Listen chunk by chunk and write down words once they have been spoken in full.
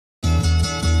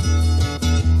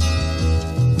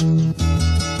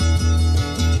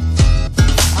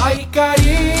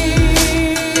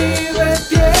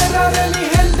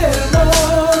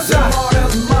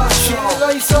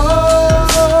sol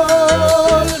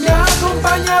me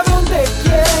acompaña donde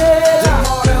quiera.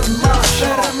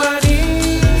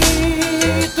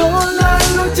 Hermanito, la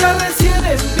lucha recién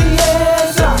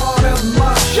empieza.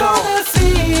 Yo nací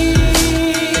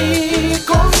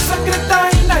con sangre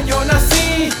taína, yo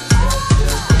nací.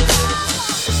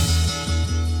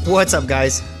 What's up,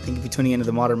 guys? Thank you for tuning into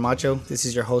the Modern Macho. This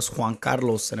is your host, Juan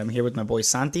Carlos, and I'm here with my boy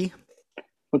Santi.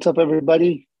 What's up,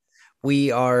 everybody?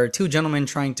 We are two gentlemen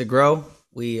trying to grow.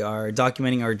 We are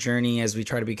documenting our journey as we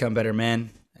try to become better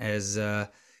men. As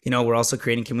we're also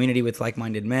creating community with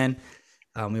like-minded men.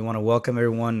 We want to welcome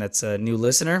everyone that's a new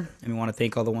listener, and we want to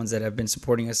thank all the ones that have been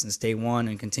supporting us since day one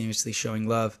and continuously showing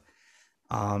love.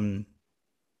 We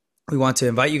want to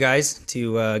invite you guys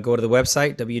to go to the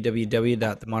website,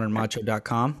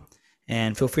 www.themodernmacho.com,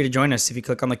 and feel free to join us. If you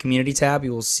click on the community tab,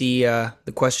 you will see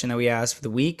the question that we asked for the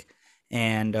week,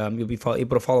 and you'll be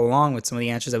able to follow along with some of the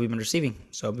answers that we've been receiving.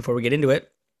 So before we get into it,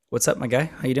 what's up, my guy?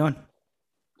 How you doing?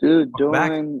 Dude,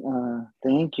 Welcome back.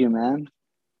 thank you, man.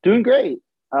 Doing great.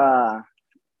 I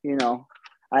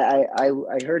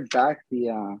heard back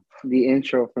the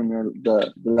intro from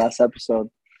the last episode,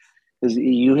 because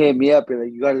you hit me up. You're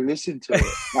like, you got to listen to it.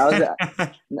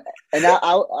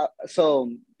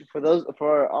 So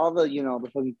for all the the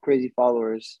fucking crazy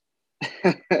followers,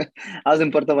 I was in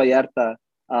Puerto Vallarta.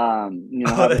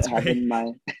 Having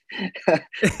my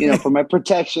for my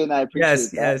protection. I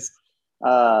appreciate that. Yes.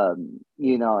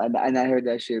 And I heard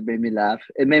that shit. It made me laugh.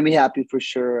 It made me happy for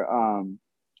sure.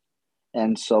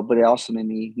 But it also made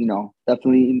me,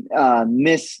 definitely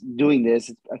miss doing this.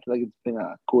 I feel like it's been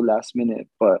a cool last minute,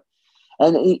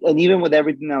 and even with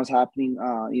everything that was happening,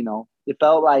 it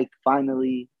felt like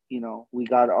finally, we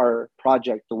got our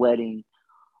project, the wedding,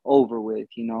 over with.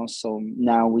 So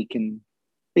now we can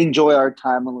enjoy our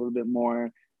time a little bit more,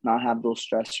 not have those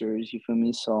stressors. You feel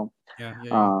me? So, dude,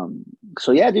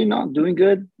 doing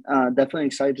good. Definitely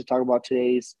excited to talk about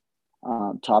today's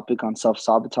topic on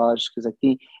self-sabotage, because I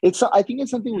think it's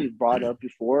something we've brought up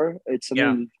before. It's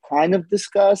something we've kind of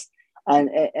discussed, and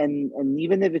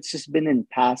even if it's just been in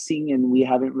passing and we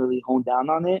haven't really honed down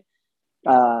on it,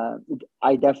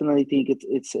 I definitely think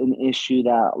it's an issue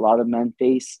that a lot of men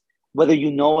face, whether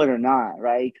you know it or not,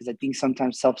 right? Because I think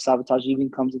sometimes self-sabotage even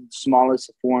comes in the smallest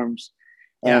of forms,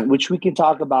 which we can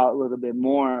talk about a little bit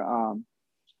more.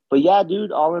 But yeah,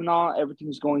 dude, all in all,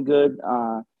 everything's going good.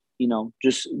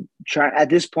 Just try at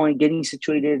this point, getting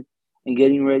situated and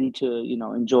getting ready to,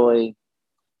 enjoy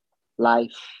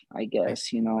life, I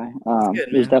guess. It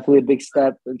was definitely a big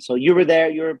step. And so you were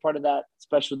there, you were a part of that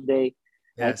special day.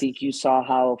 Yes. I think you saw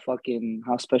how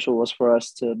special it was for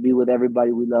us to be with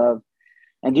everybody we love.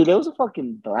 And dude, it was a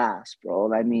fucking blast,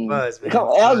 bro. I mean, it was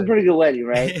a pretty good wedding,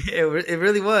 right? It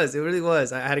really was. It really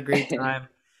was. I had a great time.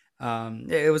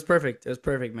 It was perfect. It was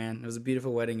perfect, man. It was a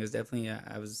beautiful wedding. It was definitely,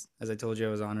 as I told you,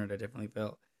 I was honored. I definitely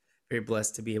felt very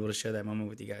blessed to be able to share that moment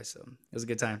with you guys. So it was a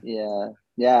good time. Yeah.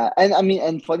 And I mean,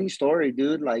 and funny story,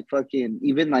 dude, like fucking,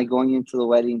 even like going into the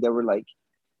wedding, there were like,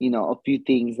 a few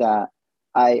things that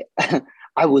I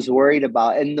was worried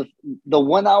about. And the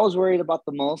one I was worried about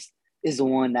the most is the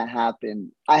one that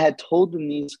happened. I had told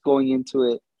Denise going into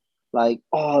it, and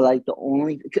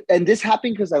this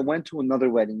happened because I went to another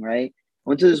wedding, right? I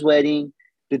went to this wedding.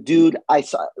 The dude I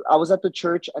was at the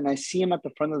church, and I see him at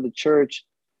the front of the church,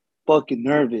 fucking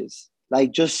nervous,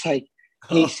 like just like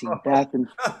pacing back and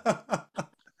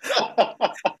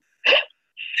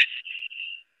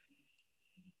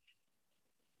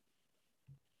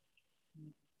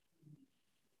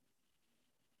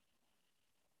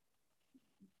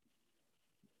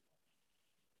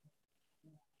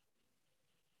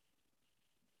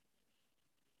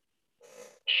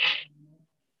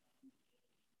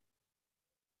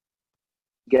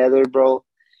together, bro.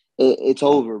 It's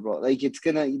over, bro. Like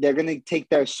they're gonna take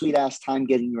their sweet ass time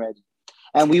getting ready.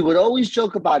 And we would always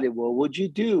joke about it. What would you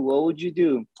do? What would you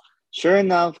do? Sure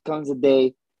enough, comes the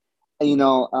day,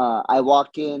 I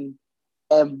walk in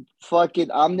and fucking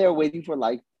I'm there waiting for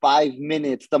like 5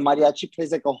 minutes. The mariachi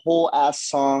plays like a whole ass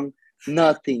song,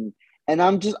 nothing. And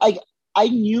I'm just I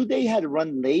knew they had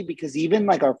run late because even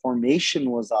like our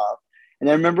formation was off. And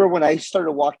I remember when I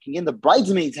started walking in, the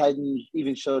bridesmaids hadn't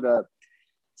even showed up.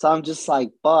 So I'm just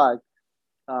like, fuck.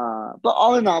 But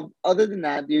all in all, other than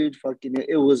that, dude, fucking,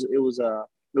 it was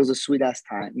a sweet ass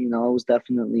time. It was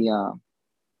definitely, it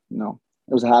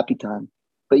was a happy time.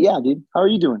 But yeah, dude, how are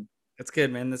you doing? That's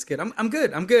good, man. That's good. I'm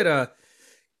good. I'm good.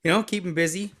 Keeping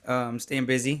busy. Staying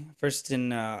busy. First,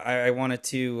 and I wanted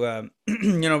to,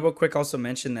 real quick, also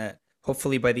mention that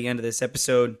hopefully by the end of this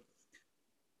episode,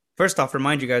 first off,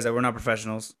 remind you guys that we're not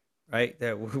professionals, right?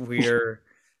 That we're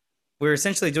we're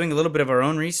essentially doing a little bit of our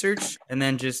own research and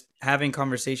then just having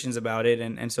conversations about it.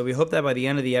 And so we hope that by the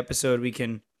end of the episode, we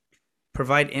can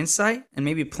provide insight and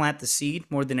maybe plant the seed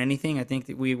more than anything. I think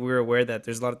that we're aware that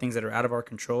there's a lot of things that are out of our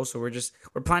control. So we're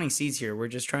planting seeds here. We're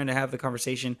just trying to have the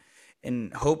conversation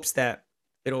in hopes that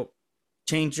it'll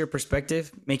change your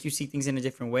perspective, make you see things in a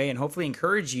different way, and hopefully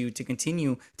encourage you to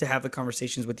continue to have the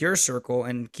conversations with your circle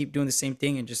and keep doing the same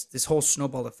thing, and just this whole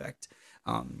snowball effect.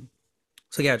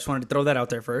 So yeah, I just wanted to throw that out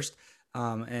there first.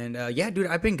 Yeah, dude,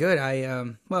 I've been good.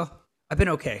 I've been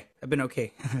okay.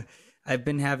 I've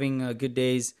been having good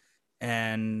days,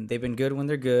 and they've been good when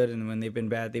they're good, and when they've been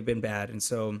bad. And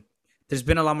so there's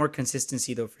been a lot more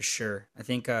consistency though, for sure. I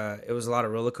think it was a lot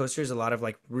of roller coasters, a lot of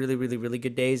like really, really, really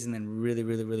good days, and then really,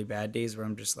 really, really bad days where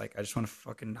I'm just like, I just want to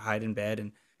fucking hide in bed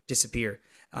and disappear.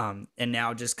 And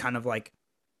now just kind of like,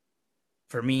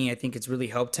 for me, I think it's really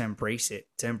helped to embrace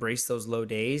those low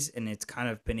days. And it's kind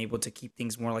of been able to keep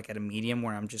things more like at a medium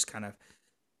where I'm just kind of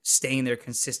staying there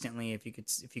consistently, if you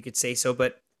could say so,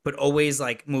 but always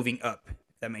like moving up, if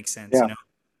that makes sense. Yeah. You know?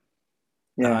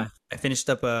 Yeah. I finished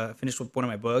with one of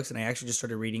my books, and I actually just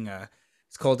started reading.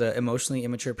 It's called Emotionally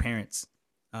Immature Parents.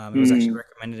 It was actually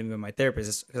recommended to me by my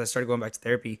therapist because I started going back to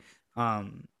therapy.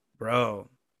 Bro,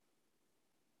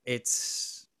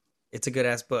 it's a good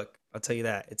ass book. I'll tell you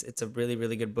that. It's a really,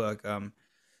 really good book. I've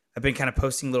been kind of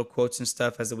posting little quotes and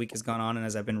stuff as the week has gone on, and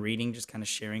as I've been reading, just kind of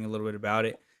sharing a little bit about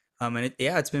it.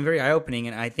 It's been very eye opening,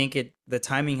 and I think the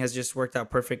timing has just worked out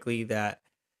perfectly that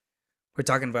we're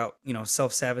talking about,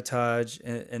 self sabotage,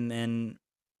 and then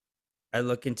I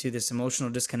look into this emotional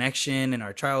disconnection in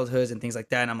our childhoods and things like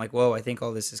that, and I'm like, whoa, I think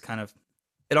all this is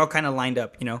it all kind of lined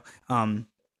up, And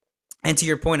to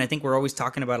your point, I think we're always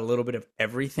talking about a little bit of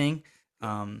everything.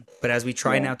 But as we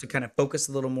try now to kind of focus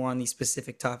a little more on these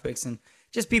specific topics and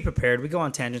just be prepared, we go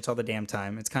on tangents all the damn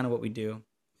time. It's kind of what we do.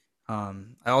 I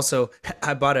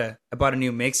bought a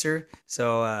new mixer,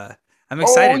 so I'm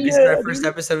excited. Oh, This is our yeah, first dude.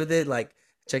 episode with it. Like,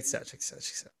 check this out.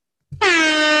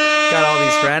 Got all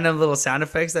these random little sound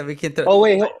effects that we can throw. Oh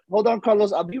wait, hold on,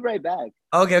 Carlos. I'll be right back.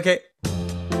 Okay.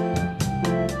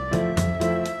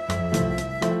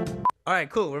 All right,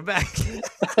 cool. We're back.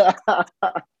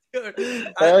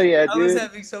 Dude, Hell yeah, I was dude.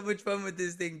 having so much fun with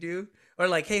this thing, dude. Or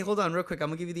like, hey, hold on real quick. I'm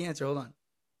gonna give you the answer. Hold on.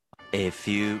 A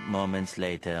few moments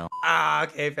later.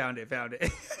 Okay, found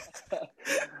it.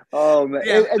 Oh man,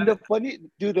 Yeah. and the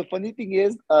funny thing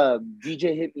is,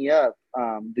 DJ hit me up.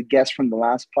 The guest from the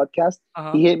last podcast,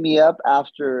 Uh-huh. he hit me up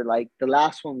after like the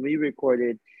last one we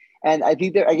recorded, and I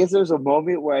guess there was a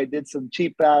moment where I did some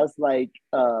cheap ass like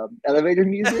elevator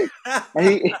music,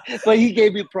 and but he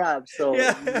gave me props. So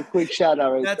Yeah. a quick shout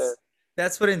out right there.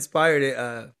 That's what inspired it,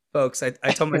 folks. I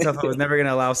told myself I was never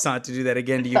gonna allow Sant to do that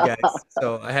again to you guys,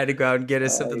 so I had to go out and get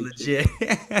us something legit.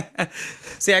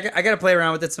 So yeah, I got to play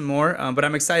around with it some more, but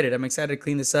I'm excited. I'm excited to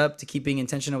clean this up, to keep being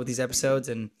intentional with these episodes,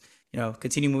 and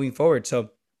continue moving forward. So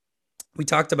we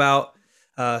talked about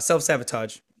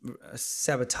sabotage.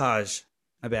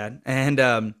 My bad.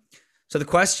 And so the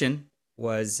question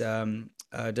was,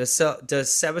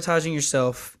 does sabotaging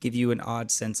yourself give you an odd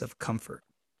sense of comfort?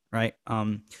 Right.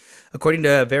 According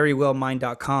to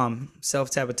verywellmind.com,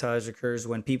 self-sabotage occurs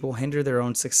when people hinder their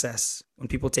own success. When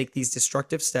people take these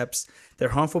destructive steps, their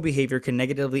harmful behavior can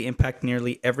negatively impact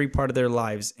nearly every part of their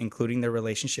lives, including their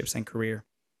relationships and career.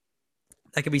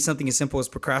 That could be something as simple as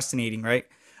procrastinating, right?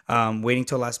 Waiting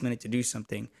till last minute to do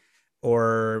something.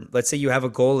 Or let's say you have a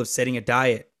goal of setting a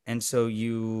diet, and so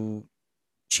you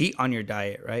cheat on your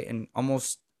diet, right? And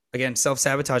almost, again,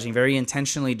 self-sabotaging, very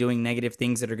intentionally doing negative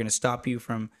things that are going to stop you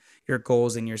from your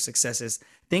goals and your successes.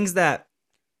 Things that,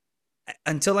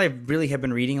 until I really have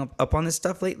been reading up on this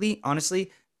stuff lately,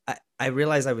 honestly, I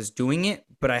realized I was doing it,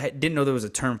 but I didn't know there was a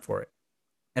term for it.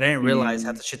 And I didn't realize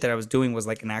half the shit that I was doing was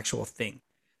like an actual thing.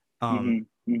 And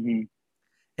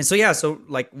so, yeah, so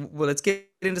like, well, let's get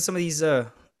into some of these,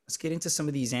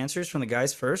 answers from the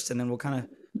guys first, and then we'll kind of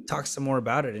talk some more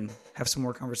about it and have some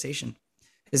more conversation.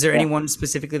 Is there anyone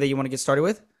specifically that you want to get started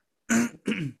with?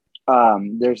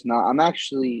 There's not. I'm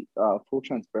actually full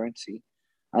transparency.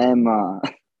 I am.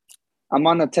 I'm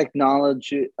on a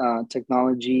technology. I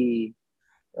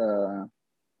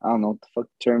don't know what the fuck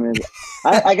the term is.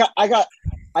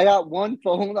 I got one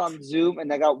phone on Zoom,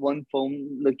 and I got one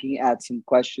phone looking at some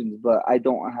questions, but I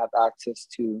don't have access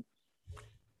to.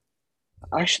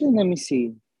 Actually, let me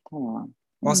see. Hold on.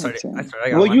 I'll start it.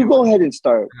 Well, you go ahead and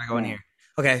start. I go in here.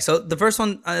 Okay, so the first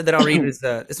one that I'll read is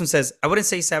this one says, I wouldn't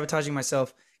say sabotaging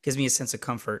myself gives me a sense of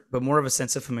comfort, but more of a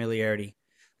sense of familiarity.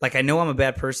 Like, I know I'm a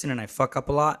bad person and I fuck up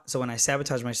a lot, so when I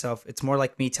sabotage myself, it's more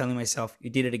like me telling myself, you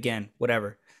did it again,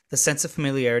 whatever. The sense of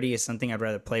familiarity is something I'd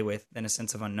rather play with than a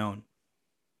sense of unknown.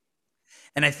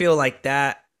 And I feel like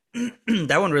that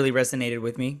that one really resonated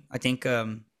with me. I think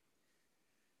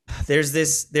there's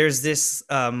this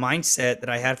mindset that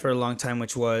I had for a long time,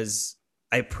 which was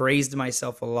I praised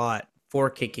myself a lot for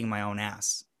kicking my own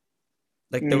ass.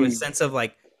 Like there was a sense of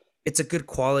like it's a good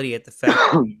quality at the fact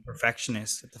that I'm a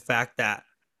perfectionist, at the fact that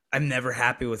I'm never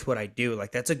happy with what I do.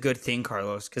 Like that's a good thing,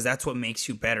 Carlos, because that's what makes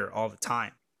you better all the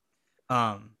time.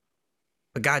 Um,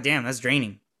 but goddamn, that's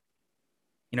draining.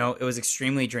 You know, it was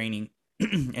extremely draining.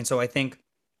 And so I think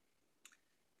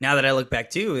now that I look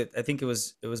back too, I think it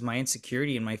was my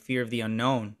insecurity and my fear of the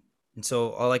unknown. And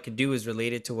so all I could do is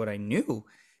relate it to what I knew,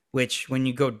 which when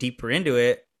you go deeper into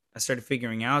it, I started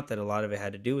figuring out that a lot of it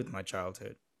had to do with my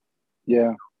childhood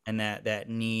Yeah. and that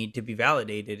need to be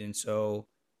validated. And so,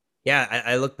 yeah,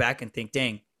 I look back and think,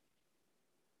 dang,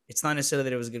 it's not necessarily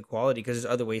that it was a good quality because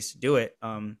there's other ways to do it.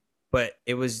 But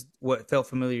it was what felt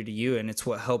familiar to you, and it's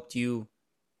what helped you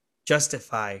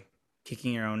justify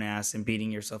kicking your own ass and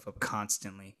beating yourself up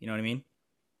constantly. You know what I mean?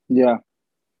 Yeah.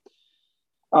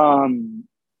 Um,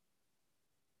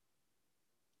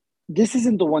 this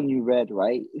isn't the one you read,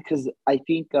 right? Because I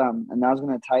think, and I was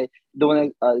gonna tie the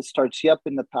one that starts. Yep,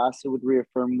 in the past, it would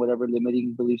reaffirm whatever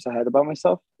limiting beliefs I had about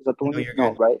myself. Is that the No, one? you're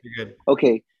No, good. right? You're good.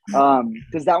 Okay.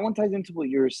 Because that one ties into what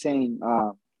you were saying.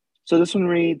 So this one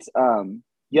reads,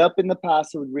 "Yep, in the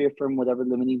past, it would reaffirm whatever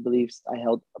limiting beliefs I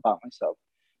held about myself.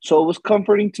 So it was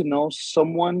comforting to know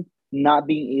someone not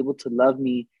being able to love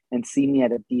me and see me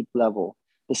at a deep level.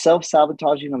 The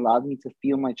self-sabotaging allowed me to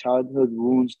feel my childhood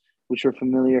wounds, which were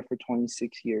familiar for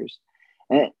 26 years.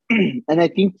 And, and I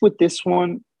think with this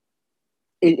one,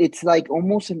 it's like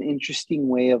almost an interesting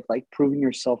way of like proving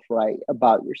yourself right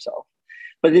about yourself.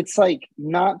 But it's like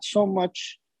not so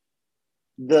much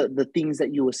the things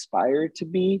that you aspire to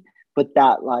be, but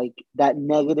that like that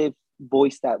negative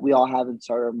voice that we all have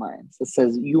inside our minds that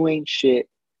says you ain't shit.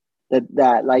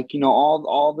 That like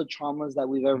all the traumas that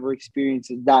we've ever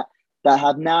experienced that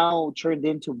have now turned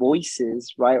into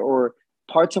voices, right? Or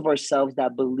parts of ourselves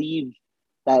that believe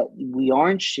that we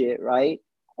aren't shit, right?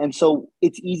 And so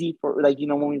it's easy for like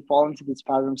when we fall into this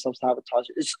pattern of self sabotage,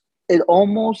 it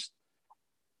almost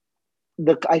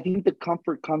the I think the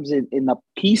comfort comes in a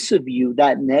piece of you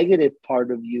that negative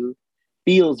part of you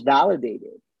feels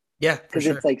validated Yeah, for because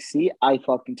sure. it's like, see, I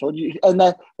fucking told you, and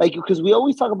that like because we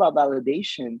always talk about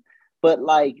validation, but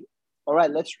like, all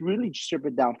right, let's really strip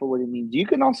it down for what it means. You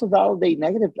can also validate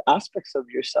negative aspects of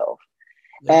yourself,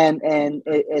 Yeah. and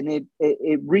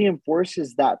it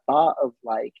reinforces that thought of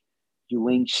like you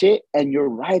ain't shit and you're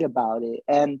right about it,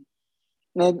 and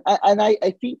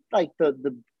I think like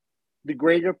the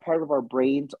greater part of our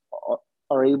brains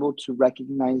are able to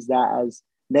recognize that as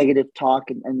negative talk,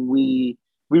 and we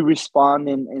respond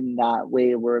in that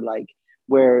way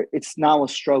where it's now a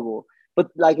struggle. But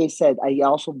like I said, I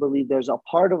also believe there's a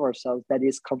part of ourselves that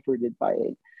is comforted by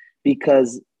it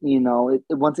because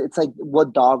once it's like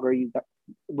what dog are you gonna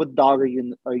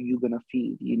feed? Are you gonna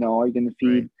Right.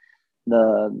 feed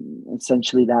the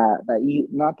essentially not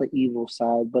the evil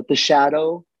side but the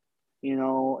shadow,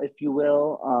 if you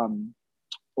will,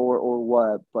 or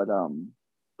what.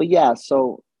 But yeah.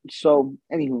 So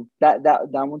anywho, that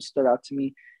one stood out to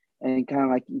me, and kind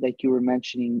of like you were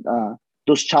mentioning,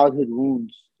 those childhood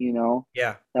wounds,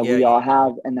 Yeah. that Yeah. we all Yeah.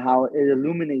 have, and how it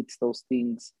illuminates those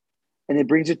things, and it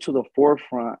brings it to the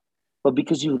forefront. But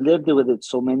because you lived with it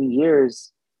so many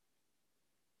years,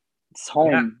 it's Yeah.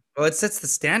 home. Well, it sets the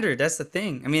standard. That's the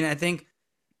thing. I mean, I think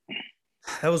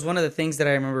that was one of the things that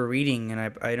I remember reading,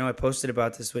 and I know I posted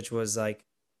about this, which was like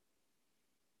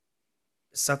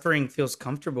suffering feels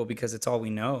comfortable because it's all we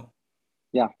know.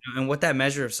 Yeah, And what that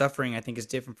measure of suffering, I think, is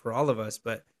different for all of us.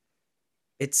 But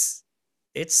it's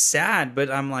it's sad, but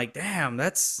I'm like, damn,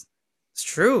 it's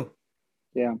true.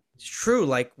 yeah, It's true.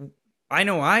 Like I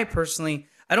know I personally,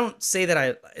 I don't say that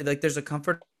I like. There's a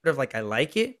comfort of like I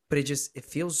like it, but it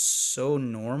feels so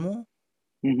normal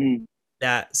hmm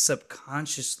that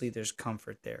subconsciously there's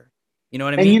comfort there. You know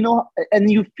what I and mean?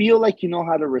 and you feel like you know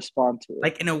how to respond to it.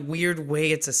 Like in a weird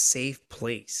way, it's a safe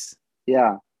place.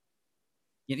 Yeah,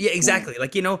 Yeah, yeah, exactly.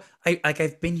 Like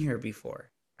I've been here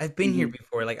before. I've been here hmm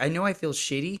before. Like I know I feel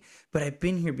shitty, but I've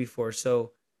been here before.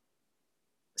 So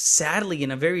sadly,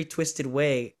 in a very twisted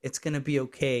way, it's gonna be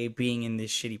okay being in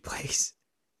this shitty place,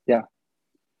 yeah,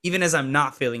 even as I'm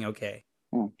not feeling okay.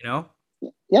 yeah. You know?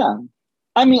 Yeah.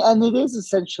 I mean, and it is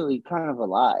essentially kind of a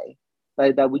lie,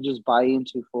 like that we just buy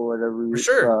into for whatever For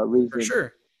sure. For reason.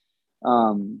 sure.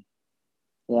 Um,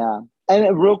 yeah.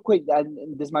 And real quick,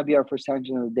 and this might be our first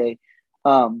tangent of the day.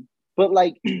 But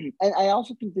like, and I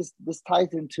also think this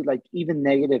ties into like even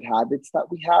negative habits that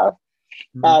we have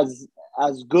Mhm.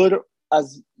 as good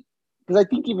as because I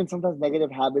think even sometimes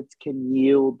negative habits can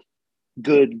yield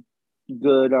good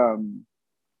good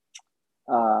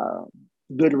uh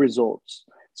good results.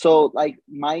 So like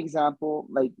my example,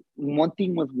 like one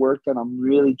thing with work that I'm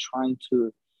really trying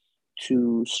to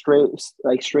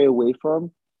stray away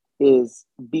from is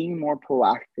being more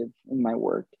proactive in my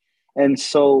work. And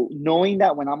so knowing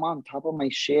that when I'm on top of my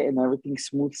shit and everything's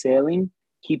smooth sailing,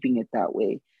 keeping it that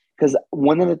way. Because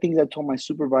one of the things I told my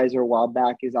supervisor a while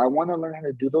back is I want to learn how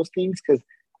to do those things because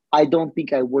I don't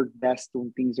think I work best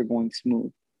when things are going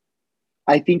smooth.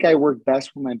 I think I work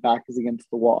best when my back is against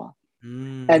the wall.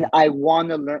 And Mm. I want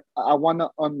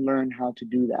to unlearn how to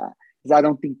do that because I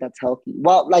don't think that's healthy.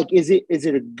 Well, like, is it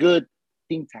a good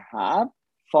thing to have?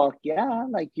 Fuck yeah,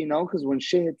 like, because when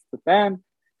shit hits the fan,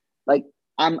 like,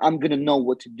 I'm gonna know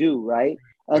what to do, right?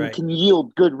 And Right. can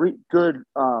yield good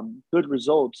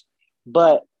results.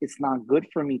 But it's not good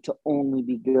for me to only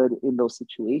be good in those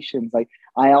situations. Like,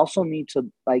 I also need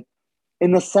to, like,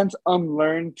 in a sense,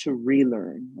 unlearn to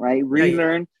relearn, right? Yeah. Yeah.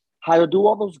 Relearn how to do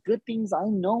all those good things I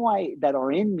know I that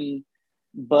are in me,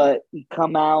 but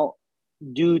come out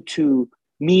due to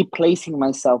me placing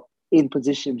myself in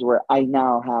positions where I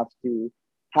now have to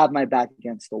have my back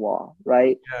against the wall,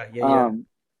 right? Yeah. Yeah. Yeah. Um,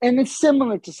 and it's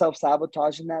similar to self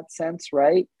sabotage in that sense,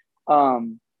 right?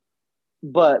 Um,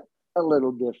 but a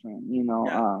little different,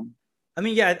 Yeah. I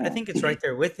mean, yeah, I yeah, think it's right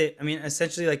there with it. I mean,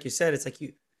 essentially, like you said, it's like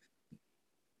you,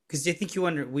 because I think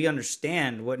we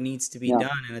understand what needs to be yeah,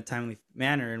 done in a timely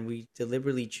manner, and we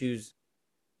deliberately choose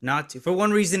not to for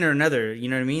one reason or another. You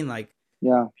know what I mean? Like,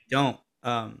 yeah. don't.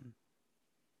 Yeah,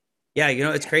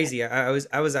 it's crazy. I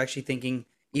was actually thinking,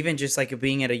 even just like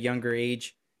being at a younger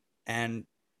age, and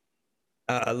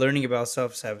learning about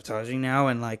self sabotaging now,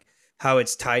 and like how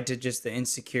it's tied to just the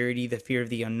insecurity, the fear of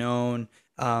the unknown,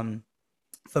 um,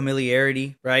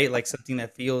 familiarity, right? Like something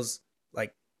like that feels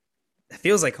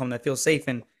like home, that feels safe,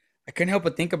 and I couldn't help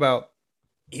but think about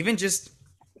even just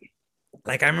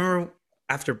like I remember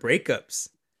after breakups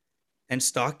and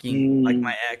stalking like Mm,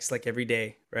 my ex like every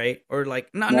day, right? Or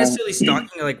like not yeah. necessarily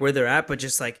stalking like where they're at, but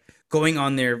just like going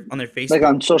on their Like Facebook,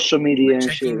 on social media or and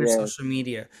checking shit, their yeah. social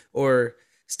media or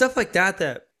stuff like that.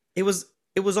 That it was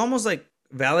almost like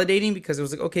validating because it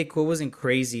was like, okay, cool, it wasn't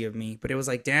crazy of me, but it was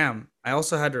like, damn, I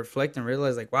also had to reflect and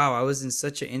realize like, wow, I was in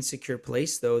such an insecure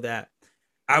place though that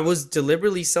I was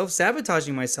deliberately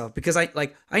self-sabotaging myself because I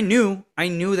knew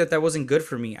that wasn't good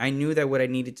for me. I knew that what I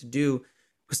needed to do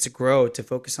was to grow, to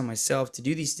focus on myself, to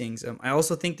do these things. I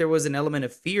also think there was an element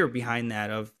of fear behind that,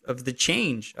 of the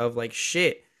change, of like,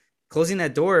 shit, closing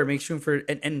that door makes room for,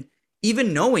 and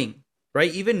even knowing,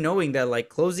 right? Even knowing that like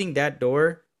closing that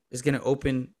door is going to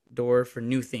open door for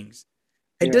new things.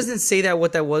 It Yeah. doesn't say that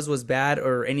what that was bad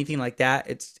or anything like that.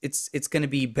 It's going to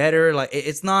be better. Like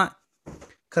it's not,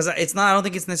 because it's not, I don't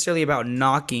think it's necessarily about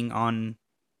knocking on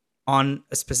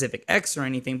a specific X or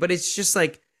anything, but it's just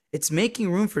like it's making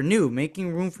room for new,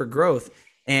 making room for growth.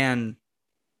 And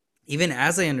even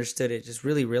as I understood it, just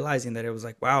really realizing that it was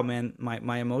like, wow, man,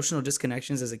 my emotional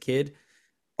disconnections as a kid,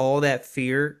 all that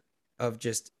fear of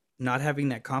just not having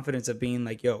that confidence of being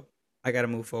like, yo, I got to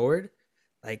move forward.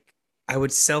 Like I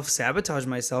would self sabotage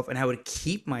myself and I would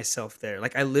keep myself there.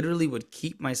 Like I literally would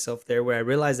keep myself there, where I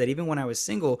realized that even when I was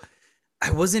single,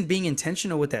 I wasn't being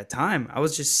intentional with that time. I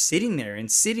was just sitting there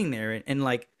and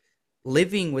like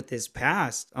living with this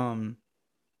past. And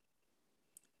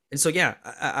so yeah,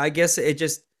 I guess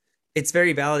it's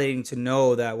very validating to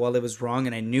know that while it was wrong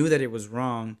and I knew that it was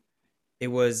wrong, it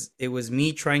was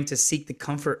me trying to seek the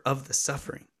comfort of the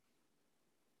suffering.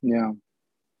 Yeah.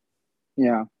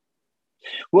 Yeah.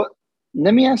 Well,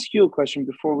 let me ask you a question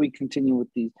before we continue with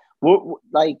these.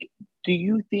 Like, do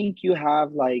you think you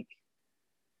have like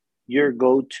your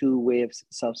go-to way of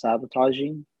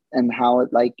self-sabotaging and how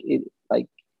it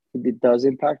does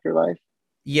impact your life?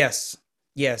 Yes.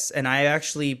 Yes, and I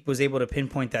actually was able to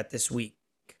pinpoint that this week.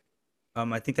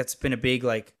 I think that's been a big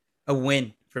like a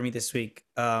win for me this week.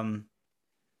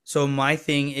 So my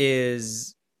thing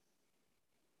is,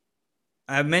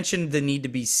 I mentioned the need to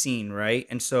be seen, right?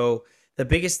 And so the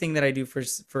biggest thing that I do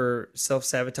for self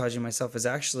sabotaging myself is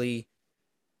actually,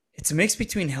 it's a mix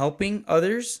between helping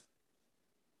others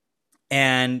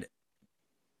and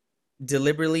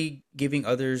deliberately giving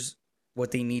others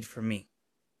what they need from me.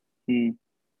 Mm,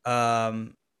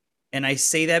 Um, and I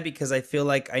say that because I feel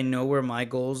like I know where my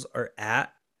goals are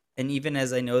at, and even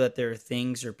as I know that there are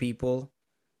things or people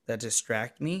that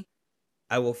distract me,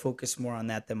 I will focus more on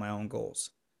that than my own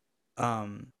goals.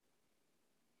 Um,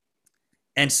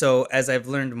 And so, as I've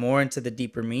learned more into the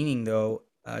deeper meaning, though,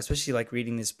 especially like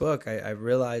reading this book, I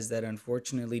realized that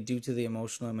unfortunately, due to the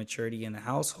emotional immaturity in the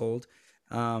household,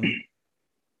 um,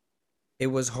 it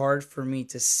was hard for me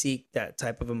to seek that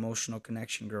type of emotional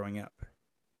connection growing up.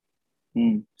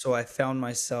 Mm. So I found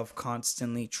myself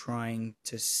constantly trying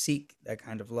to seek that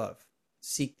kind of love,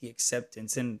 seek the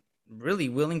acceptance, and really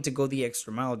willing to go the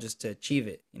extra mile just to achieve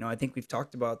it. I think we've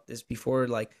talked about this before.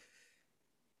 Like,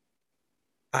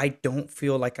 I don't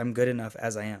feel like I'm good enough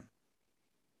as I am.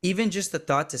 Even just the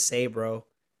thought to say, bro,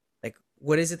 like,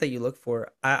 what is it that you look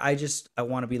for? I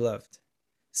want to be loved.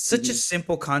 Such a Mhm.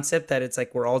 simple concept that it's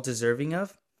like we're all deserving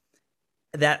of.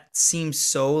 That seems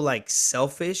so like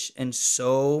selfish and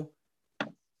so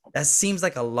that seems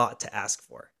like a lot to ask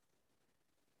for,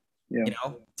 Yeah.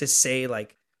 to say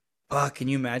like, fuck, can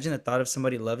you imagine the thought of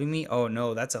somebody loving me? Oh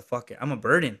no, that's a fucking, I'm a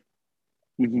burden.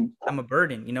 Mhm. I'm a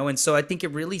burden, And so I think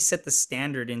it really set the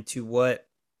standard into what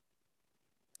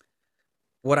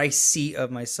I see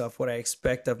of myself, what I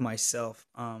expect of myself.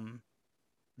 I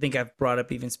think I've brought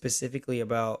up even specifically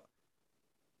about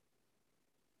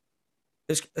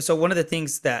this. So one of the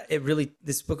things that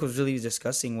this book was really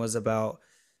discussing was about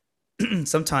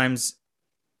sometimes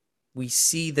we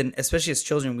see especially as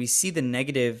children, we see the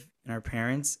negative in our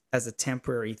parents as a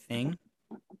temporary thing,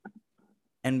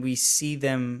 and we see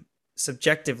them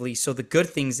subjectively. So the good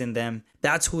things in them,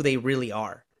 that's who they really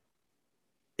are.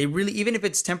 They really, even if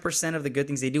it's 10% of the good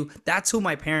things they do, that's who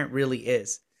my parent really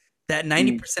is. That Mm.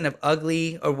 90% of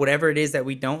ugly or whatever it is that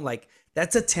we don't like,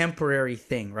 that's a temporary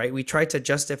thing, right? We try to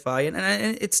justify it.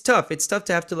 And it's tough. It's tough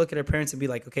to have to look at our parents and be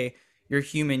like, okay, you're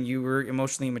human, you were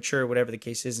emotionally immature, whatever the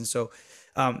case is. And so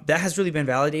that has really been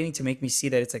validating to make me see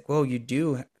that it's like, whoa, you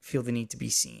do feel the need to be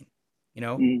seen. You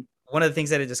know, Mm. one of the things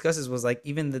that it discusses was like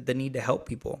even the need to help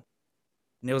people.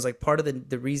 And it was like part of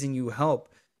the reason you help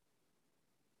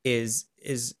is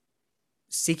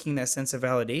seeking that sense of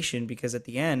validation, because at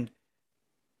the end,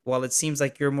 while it seems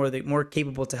like you're more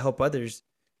capable to help others,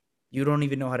 you don't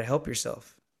even know how to help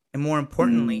yourself. And Mm. more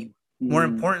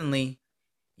Mm. importantly,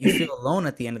 you feel alone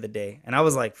at the end of the day. And I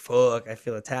was like, fuck, I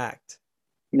feel attacked.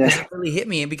 Because it Yeah. really hit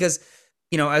me. And because,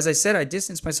 as I said, I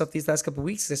distanced myself these last couple of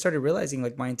weeks. I started realizing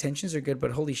like my intentions are good,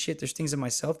 but holy shit, there's things in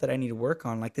myself that I need to work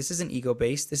on. Like this isn't ego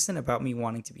based. This isn't about me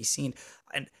wanting to be seen.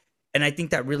 And and I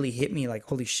think that really hit me like,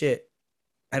 holy shit,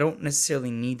 I don't necessarily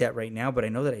need that right now, but I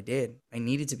know that I did. I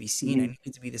needed to be seen. I Mhm.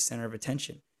 needed to be the center of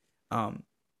attention. Um,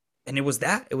 and it was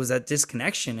that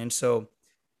disconnection. And so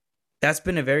that's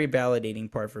been a very validating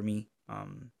part for me.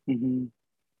 Mhm.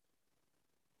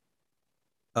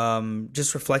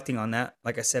 Just reflecting on that,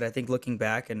 like I said, I think looking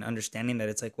back and understanding that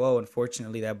it's like, whoa,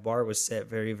 unfortunately that bar was set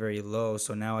very, very low.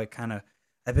 So now I've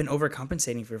been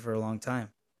overcompensating for a long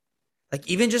time. Like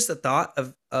even just the thought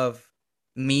of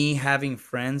me having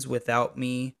friends without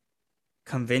me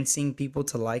convincing people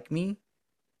to like me,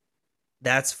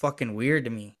 that's fucking weird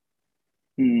to me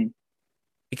Mm.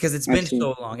 because it's I been see.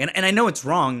 so long. And I know it's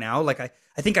wrong now. Like I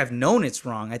think I've known it's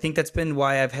wrong. I think that's been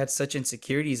why I've had such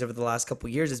insecurities over the last couple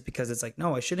of years, is because it's like,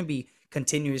 no, I shouldn't be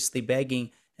continuously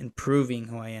begging and proving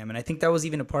who I am. And I think that was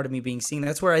even a part of me being seen.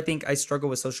 That's where I think I struggle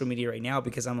with social media right now,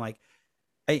 because I'm like,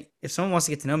 if someone wants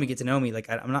to get to know me, get to know me. Like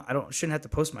shouldn't have to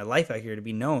post my life out here to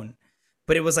be known.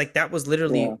 But it was like, that was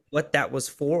literally Yeah. what that was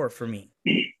for me.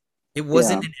 It Yeah.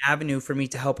 wasn't an avenue for me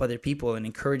to help other people and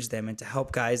encourage them and to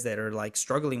help guys that are like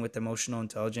struggling with emotional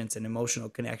intelligence and emotional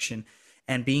connection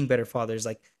and being better fathers.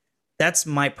 Like that's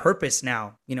my purpose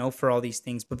now, for all these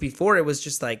things. But before it was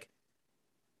just like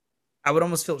I would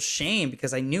almost feel shame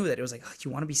because I knew that it was like, oh,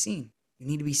 you want to be seen. You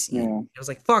need to be seen. Yeah. It was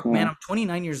like, fuck, man, Yeah. I'm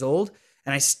 29 years old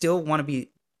and I still want to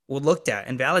be looked at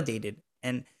and validated.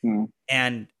 Yeah.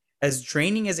 And as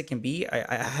draining as it can be,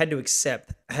 I had to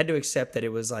accept. I had to accept that it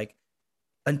was like,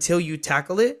 until you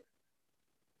tackle it,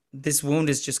 this wound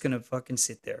is just gonna fucking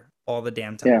sit there all the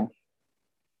damn time.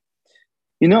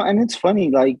 Yeah. And it's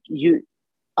funny, like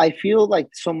I feel like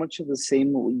so much of the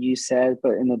same what you said,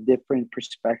 but in a different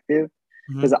perspective.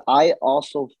 Mhm. Because I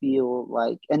also feel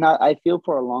like, and I feel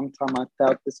for a long time, I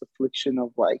felt this affliction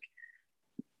of like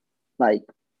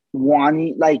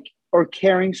wanting, like, or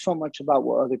caring so much about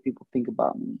what other people think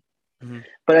about me. Mhm.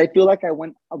 But I feel like I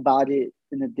went about it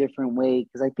in a different way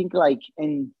because I think, like,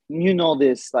 and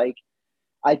this, like,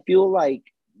 I feel like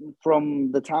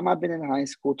from the time I've been in high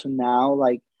school to now,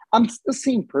 like I'm the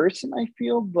same person, I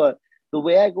feel, but the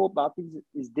way I go about things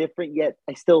is different, yet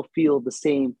I still feel those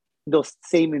same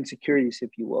insecurities,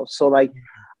 if you will. So like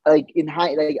in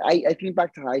high, like I think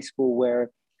back to high school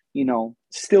where,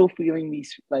 still feeling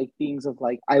these like things of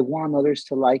like I want others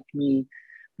to like me,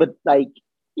 but like,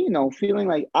 feeling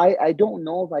like I don't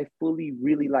know if I fully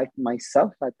really liked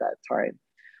myself at that time.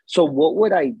 So what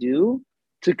would I do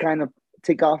to kind of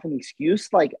take off an excuse?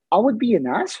 Like I would be an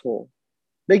asshole.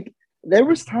 Like there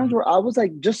was times Mhm. where I was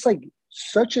like just like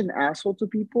such an asshole to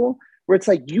people where it's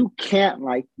like you can't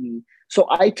like me. So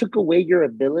I took away your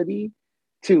ability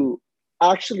to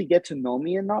actually get to know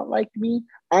me and not like me.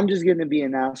 I'm just gonna be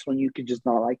an ass when you could just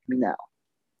not like me now.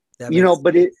 That You know, makes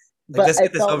but sense. it Like, but let's I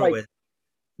get this felt over like with.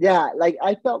 yeah, like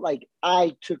I felt like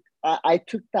I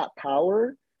took that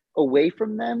power away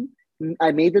from them.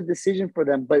 I made the decision for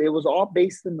them, but it was all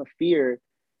based in the fear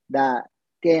that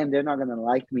damn, they're not gonna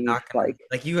like me Not gonna like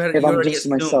if you I'm already just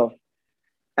assumed. myself.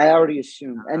 I already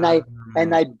assumed, and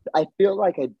Um, I feel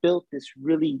like I built this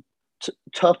really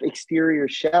tough exterior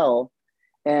shell,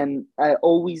 and I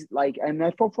always like, and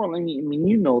I felt for I mean,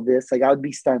 you know this, like I would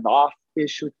be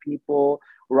standoffish with people,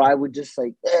 or I would just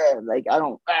like, like I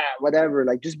don't, whatever,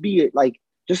 like just be like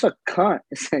just a cunt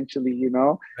essentially, you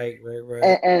know. right, right,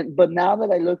 right. And but now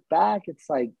that I look back, it's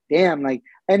like, damn, like,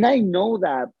 and I know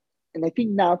that, and I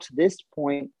think now to this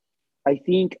point, I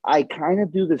think I kind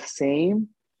of do the same,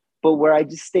 but where I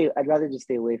just stay, I'd rather just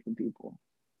stay away from people.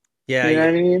 Yeah, You know yeah,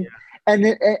 what I mean? yeah.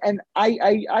 And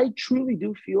I truly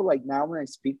do feel like now when I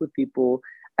speak with people,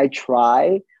 I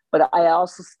try, but I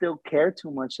also still care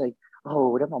too much. Like, oh,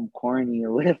 what if I'm corny,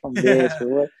 or what if I'm this, or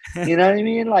what? You know what I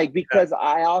mean? Like, Yeah, because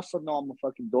I also know I'm a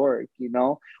fucking dork, you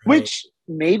know, right. which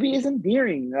maybe is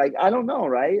endearing. Like, I don't know,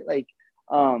 right? Like,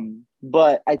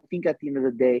 but I think at the end of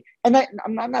the day, and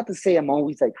I'm not to say I'm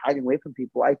always like hiding away from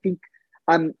people. I think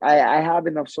I have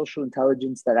enough social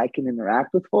intelligence that I can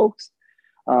interact with folks,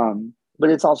 but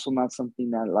it's also not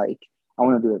something that like I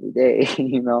want to do every day,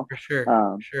 you know. For sure, for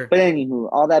Um, sure. but anywho,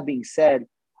 all that being said,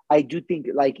 I do think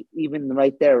like even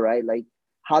right there, right, like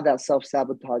how that self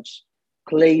sabotage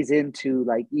plays into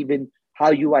like even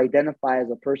how you identify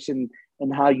as a person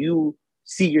and how you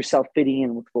see yourself fitting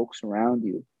in with folks around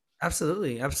you.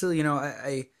 Absolutely, absolutely.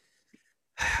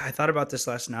 I thought about this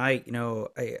last night.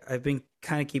 I've been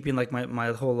kind of keeping like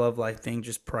my whole love life thing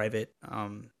just private.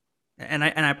 And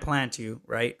I plan to,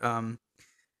 right?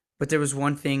 But there was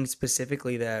one thing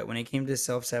specifically that when it came to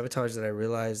self sabotage that I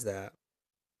realized that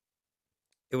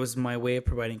it was my way of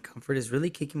providing comfort is really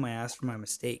kicking my ass for my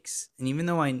mistakes. And even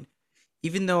though I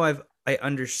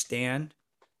understand,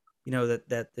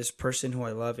 that this person who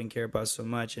I love and care about so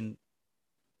much and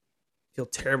feel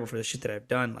terrible for the shit that I've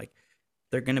done, like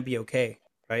they're gonna be okay,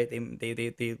 right?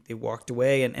 They walked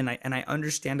away, and I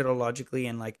understand it all logically,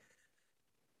 and like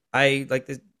I like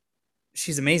this,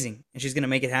 she's amazing and she's gonna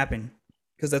make it happen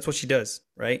because that's what she does,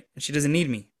 right? And she doesn't need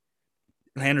me,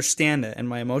 and I understand that. And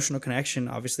my emotional connection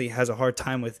obviously has a hard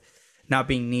time with not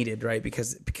being needed, right?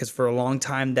 Because for a long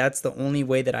time that's the only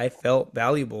way that I felt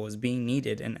valuable was being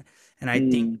needed, and I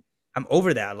think Mm, I'm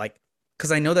over that, like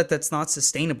because I know that that's not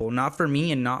sustainable, not for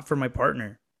me and not for my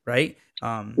partner, right?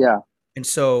 yeah. And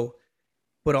so,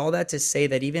 but all that to say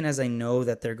that even as I know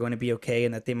that they're going to be okay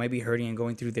and that they might be hurting and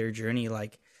going through their journey,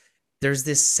 like there's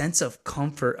this sense of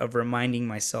comfort of reminding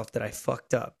myself that I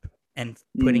fucked up and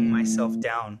putting myself Mm,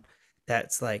 down.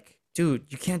 That's like, dude,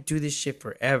 you can't do this shit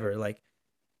forever. Like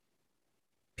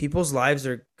people's lives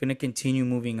are going to continue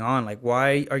moving on. Like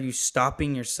why are you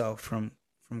stopping yourself from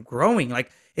growing?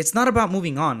 Like it's not about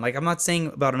moving on. Like I'm not saying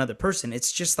about another person.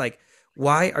 It's just like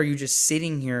why are you just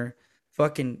sitting here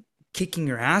fucking kicking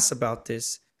your ass about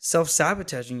this,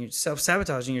 self-sabotaging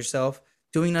yourself,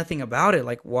 doing nothing about it?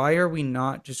 Like why are we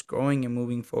not just growing and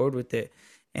moving forward with it?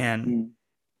 And mm,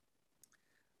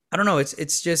 I don't know,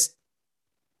 it's just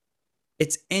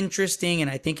it's interesting,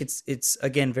 and I think it's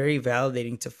again very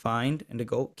validating to find and to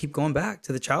go keep going back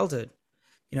to the childhood.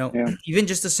 yeah. Even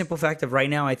just the simple fact of right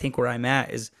now, I think where I'm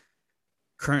at is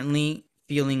currently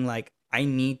feeling like I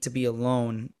need to be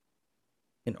alone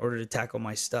in order to tackle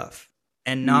my stuff,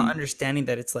 and not Mm, understanding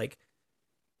that it's like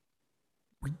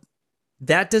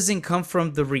that doesn't come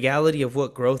from the reality of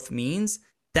what growth means.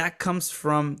 That comes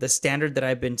from the standard that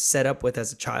I've been set up with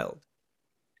as a child.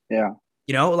 yeah.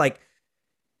 You know, like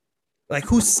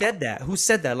who said that? Who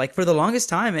said that? Like for the longest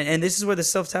time, and this is where the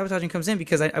self sabotaging comes in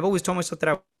because I've always told myself that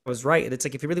I was right. It's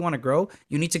like if you really want to grow,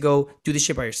 you need to go do this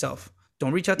shit by yourself.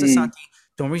 Don't reach out to Mm, Santi.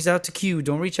 Don't reach out to Q.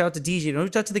 Don't reach out to DJ. Don't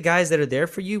reach out to the guys that are there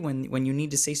for you when you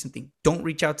need to say something. Don't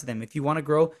reach out to them. If you want to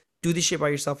grow, do this shit by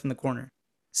yourself in the corner.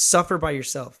 Suffer by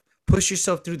yourself. Push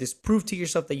yourself through this. Prove to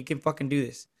yourself that you can fucking do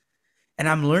this. And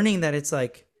I'm learning that it's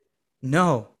like,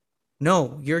 no,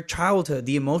 no, your childhood,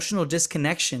 the emotional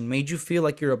disconnection made you feel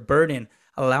like you're a burden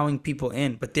allowing people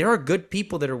in. But there are good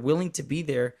people that are willing to be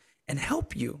there and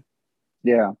help you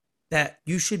yeah. that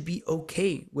you should be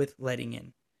okay with letting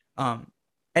in. Um,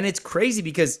 and it's crazy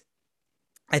because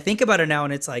I think about it now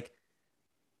and it's like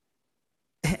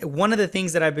one of the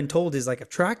things that I've been told is like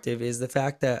attractive is the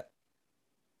fact that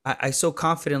I so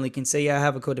confidently can say, yeah, I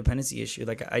have a codependency issue.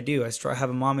 Like I do. I have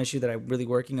a mom issue that I'm really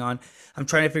working on. I'm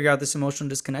trying to figure out this emotional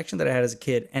disconnection that I had as a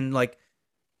kid. And like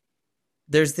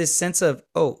there's this sense of,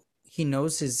 oh, he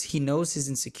knows his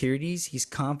insecurities, he's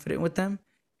confident with them,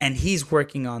 and he's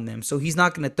working on them, so he's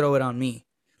not going to throw it on me.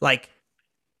 Like,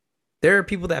 there are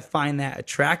people that find that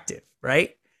attractive,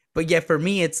 right? But yet for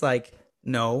me, it's like,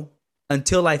 no,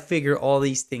 until I figure all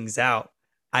these things out,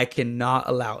 I cannot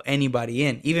allow anybody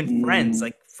in, even friends, Mm,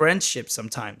 like friendships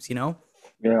sometimes, you know?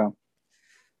 yeah,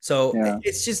 So yeah,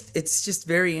 it's just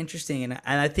very interesting. And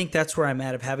I think that's where I'm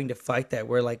at, of having to fight that,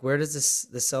 where like, where does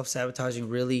the self-sabotaging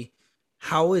really,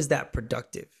 how is that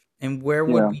productive? And where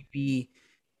would yeah, we be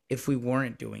if we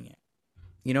weren't doing it?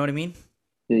 You know what I mean?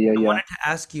 yeah, yeah, I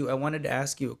yeah. wanted to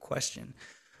ask you a question.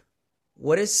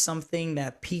 What is something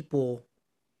that people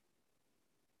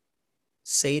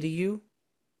say to you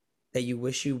that you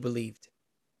wish you believed?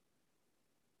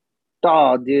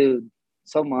 Oh, dude,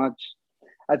 so much.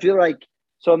 I feel like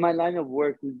so in my line of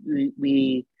work,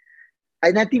 we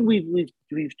and I think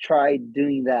we've tried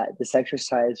doing that this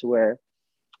exercise where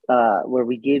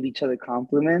we gave each other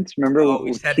compliments. Remember Oh, we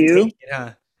with just had to take Q, it,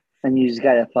 huh? and you just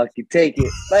gotta fucking take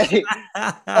it. Like,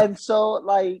 and so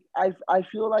like I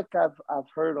feel like I've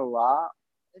heard a lot,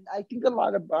 and I think a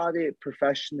lot about it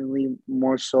professionally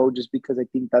more so just because I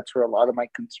think that's where a lot of my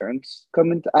concerns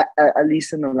come into. At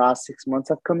least in the last 6 months,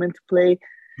 have come into play.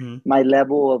 Mhm. My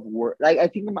level of work, like I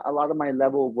think a lot of my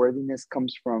level of worthiness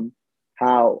comes from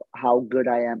how good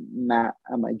I am at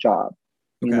my job,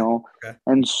 you Okay. know, Okay.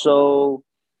 and so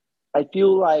I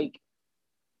feel like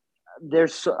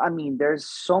there's so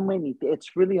many.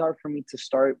 It's really hard for me to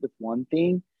start with one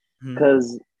thing Mhm.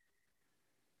 because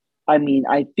I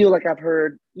feel like I've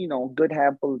heard a good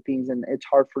handful of things, and it's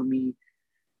hard for me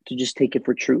to just take it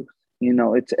for truth.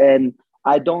 It's and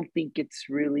I don't think it's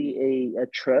really a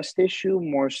trust issue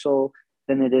more so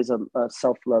than it is a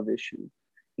self love issue.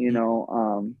 You Mhm.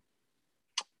 know,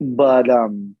 but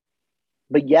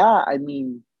yeah, I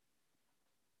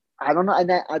don't know,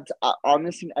 and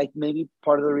honestly, maybe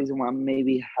part of the reason why I'm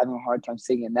maybe having a hard time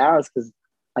saying it now is because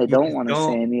I You don't just want to say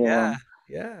don't. any of Yeah. them.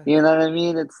 Yeah. You know what I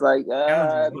mean? It's Challenge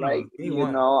me. One of them. Give me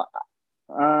one.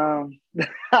 um,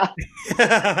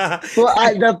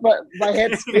 well, my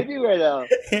head's spinning right now.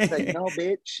 It's like, no,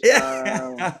 bitch.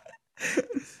 Yeah.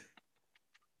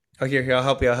 Oh, here. I'll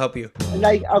help you. I'll help you.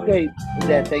 Like, okay,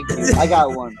 yeah, thank you. I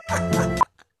got one.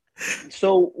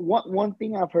 So one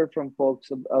thing I've heard from folks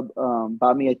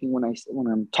about me, I think when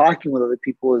I'm talking with other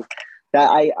people is that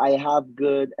I have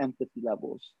good empathy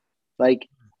levels. Like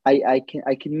I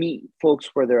can meet folks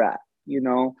where they're at.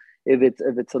 If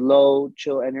it's a low,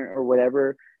 chill energy or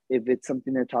whatever. If it's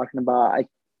something they're talking about,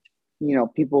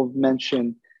 people have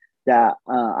mentioned that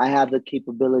I have the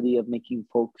capability of making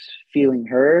folks feeling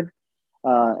heard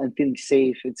and feeling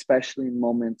safe, especially in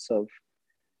moments of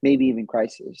maybe even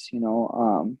crisis.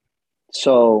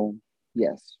 So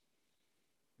yes,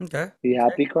 Okay. are you Okay.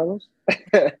 happy, Carlos?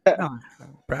 No,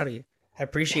 I'm proud of you. I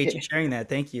appreciate you sharing that.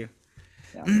 Thank you.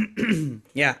 Yeah.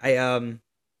 Yeah,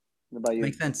 What about it you?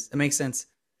 makes sense. It makes sense.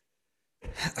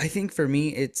 I think for me,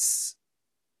 it's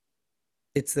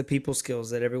the people skills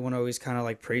that everyone always kind of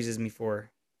like praises me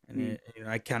for, and Mm.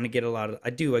 I kind of get a lot of. I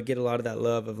get a lot of that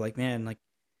love of like, man, like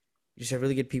you just have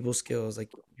really good people skills.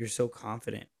 Like you're so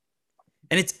confident,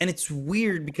 and it's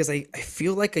weird because I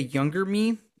feel like a younger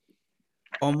me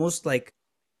almost like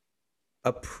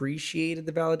appreciated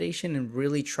the validation and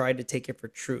really tried to take it for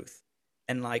truth,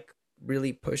 and like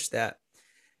really push that.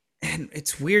 And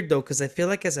it's weird though, because I feel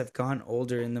like as I've gone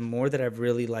older and the more that I've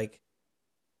really like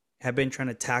have been trying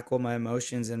to tackle my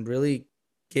emotions and really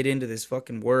get into this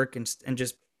fucking work and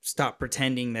just stop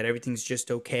pretending that everything's just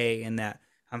okay and that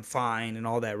I'm fine and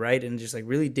all that, right? And just like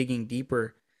really digging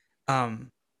deeper.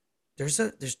 Um, there's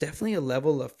definitely a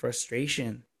level of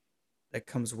frustration that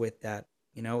comes with that,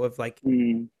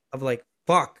 Mm. of like,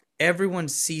 fuck, everyone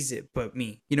sees it but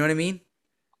me. You know what I mean?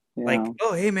 Like, Yeah.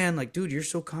 oh hey man, like dude, you're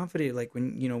so confident, like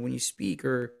when you speak,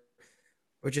 or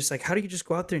just like, how do you just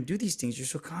go out there and do these things? You're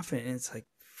so confident. And it's like,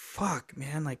 fuck,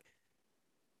 man, like,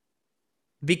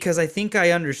 because I think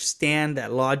I understand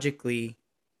that logically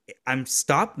I'm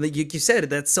stopped. Like you said,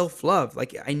 that's self love.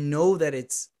 Like I know that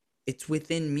it's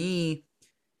within me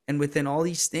and within all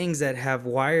these things that have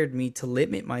wired me to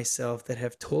limit myself, that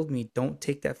have told me don't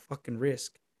take that fucking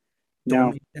risk. Don't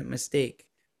Yeah. make that mistake.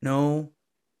 No,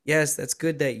 yes, that's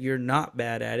good that you're not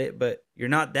bad at it, but you're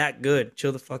not that good.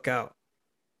 Chill the fuck out.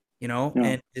 Yeah.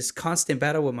 And this constant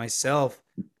battle with myself,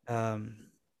 um,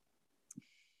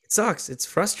 it sucks. It's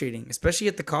frustrating, especially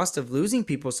at the cost of losing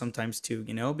people sometimes too,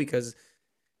 because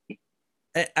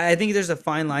I think there's a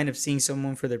fine line of seeing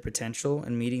someone for their potential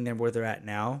and meeting them where they're at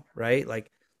now, right?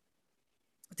 Like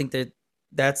I think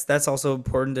that's also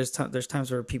important. There's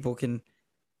times where people can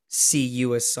see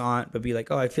you as Sant, but be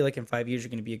like, oh, I feel like in 5 years you're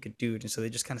gonna be a good dude, and so they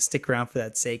just kind of stick around for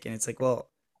that sake. And it's like, well,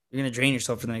 you're gonna drain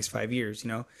yourself for the next 5 years, you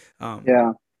know.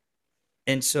 Yeah.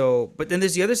 And so, but then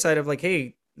there's the other side of like,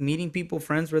 hey, meeting people,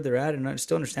 friends where they're at, and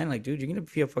still understanding, like, dude, you're gonna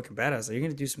be a fucking badass. Like, you're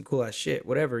gonna do some cool ass shit,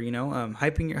 whatever, you know.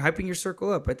 Hyping your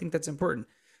circle up. I think that's important.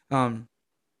 Um,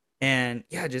 and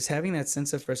yeah, just having that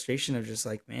sense of frustration of just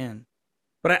like, man.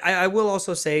 But I will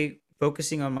also say,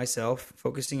 focusing on myself,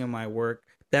 focusing on my work,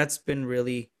 that's been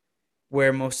really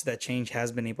where most of that change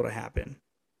has been able to happen.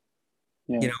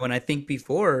 Yeah. You know, and I think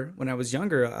before, when I was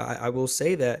younger, I will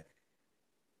say that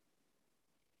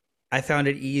I found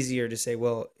it easier to say,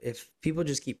 well, if people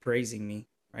just keep praising me,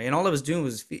 right? And all I was doing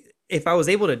was, if I was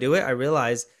able to do it, I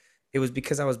realized it was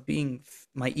because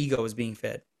my ego was being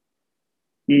fed,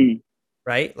 Mm.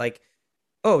 right? Like,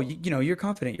 oh, you know, you're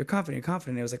confident, you're confident, you're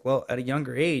confident. It was like, well, at a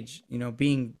younger age, you know,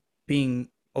 being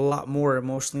a lot more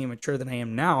emotionally immature than I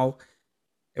am now,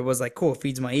 it was like, cool, it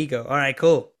feeds my ego. All right,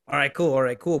 cool. All right, cool. All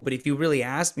right, cool. But if you really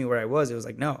asked me where I was, it was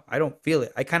like, no, I don't feel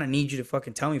it. I kind of need you to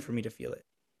fucking tell me for me to feel it.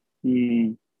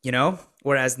 Mm. You know?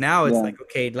 Whereas now it's Yeah. like,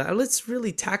 okay, let's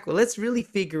really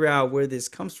figure out where this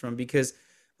comes from, because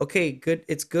okay, good,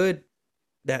 it's good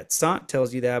that Sant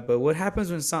tells you that, but what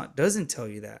happens when Sant doesn't tell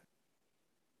you that?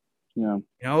 Yeah. You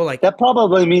know, like That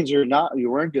probably means you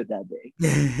weren't good that day.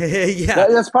 yeah,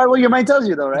 That's part of what your mind tells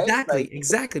you, though, right? exactly, Like,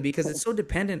 exactly, because it's so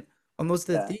dependent on most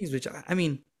of the yeah. things, which I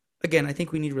mean, again, I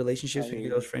think we need relationships, we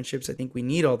need those friendships. I think we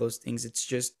need all those things. It's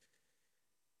just,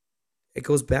 it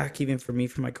goes back even for me,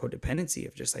 for my codependency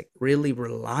of just like really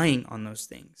relying on those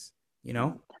things, you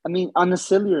know? I mean, on a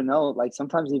sillier note, like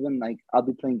sometimes even like I'll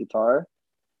be playing guitar,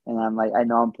 and I'm like, I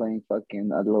know I'm playing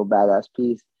fucking a little badass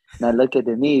piece, and I look at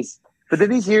Denise, but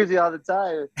Denise hears me all the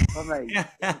time. I'm like,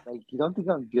 you don't think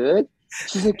I'm good?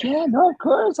 She's like, yeah, no, of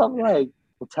course. I'm like,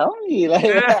 well, tell me, like,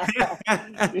 you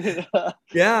know?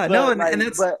 Yeah, no, But like, and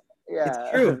that's, but it's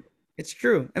yeah, true. It's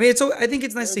true. I mean, I think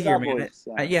it's nice to there's hear, that man. voice,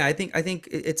 yeah. Yeah, I think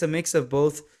it's a mix of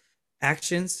both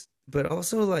actions, but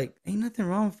also like, ain't nothing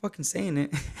wrong with fucking saying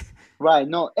it. Right.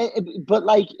 No, but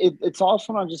like it's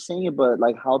also not just saying it, but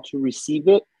like how to receive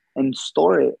it and For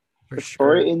store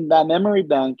sure. it in that memory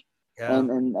bank, Yeah.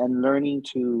 and learning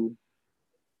to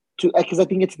because I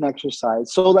think it's an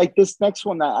exercise. So like this next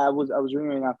one that I was reading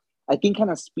right now, I think kind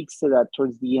of speaks to that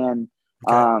towards the end.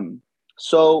 Okay.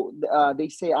 They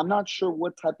say, I'm not sure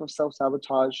what type of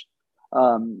self-sabotage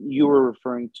you were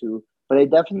referring to, but I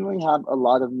definitely have a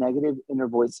lot of negative inner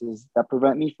voices that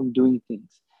prevent me from doing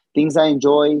things I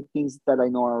enjoy, things that I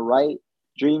know are right,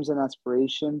 dreams and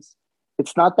aspirations.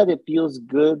 It's not that it feels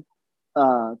good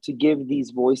to give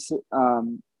these voices.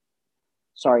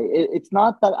 It's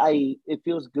not that it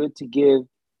feels good to give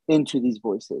into these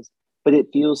voices, but it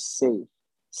feels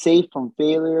safe from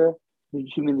failure,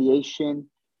 humiliation,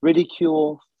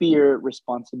 ridicule, fear,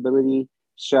 responsibility,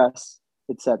 stress,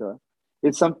 etc.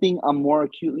 It's something I'm more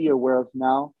acutely aware of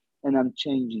now, and I'm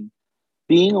changing.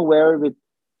 Being aware of it,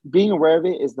 being aware of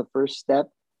it is the first step.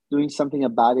 Doing something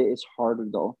about it is harder,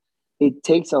 though. It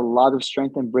takes a lot of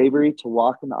strength and bravery to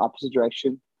walk in the opposite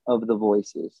direction of the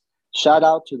voices. Shout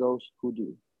out to those who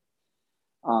do.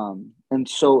 And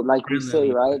so, like we say,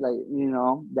 Really. right, like,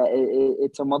 that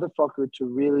it's a motherfucker to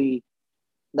really,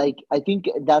 like, I think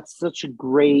that's such a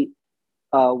great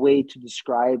way to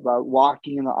describe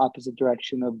walking in the opposite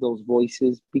direction of those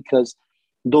voices, because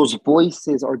those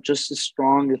voices are just as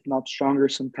strong, if not stronger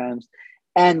sometimes,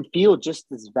 and feel just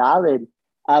as valid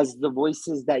as the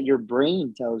voices that your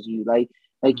brain tells you. Like,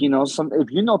 some,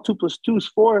 if you know 2 + 2 is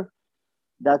 4,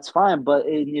 that's fine. But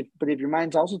if your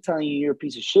mind's also telling you you're a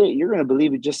piece of shit, you're gonna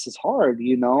believe it just as hard.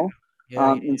 Yeah,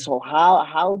 yeah, And so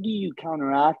how do you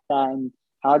counteract that, and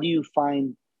how do you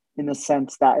find, in a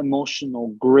sense, that emotional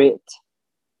grit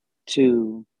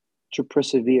to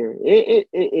persevere?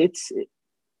 It's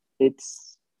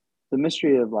the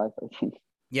mystery of life, I think.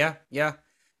 yeah, yeah.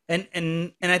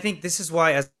 And I think this is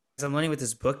why, as I'm learning with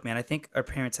this book, man, I think our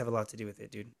parents have a lot to do with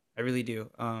it, dude. I really do.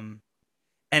 And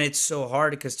it's so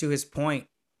hard because, to his point,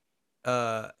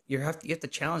 you have to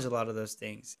challenge a lot of those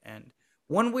things, and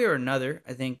one way or another,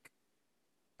 I think,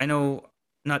 I know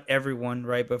not everyone,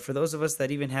 right, but for those of us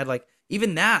that even had like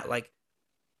even that, like,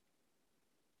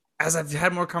 as I've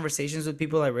had more conversations with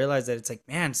people, I realize that it's like,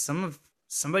 man,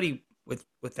 somebody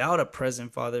without a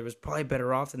present father was probably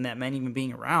better off than that man even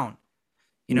being around.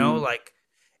 You know, Mm, like,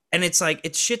 and it's like,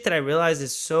 it's shit that I realize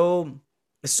is so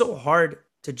hard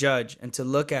to judge and to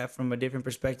look at from a different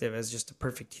perspective as just a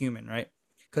perfect human, right?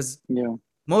 Because yeah.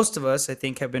 most of us, I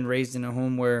think, have been raised in a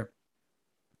home where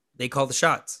they call the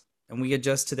shots and we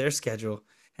adjust to their schedule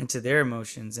and to their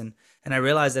emotions. And I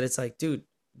realize that it's like, dude,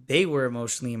 they were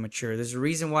emotionally immature. There's a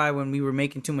reason why when we were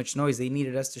making too much noise, they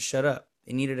needed us to shut up.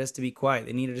 They needed us to be quiet.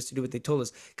 They needed us to do what they told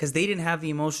us because they didn't have the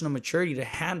emotional maturity to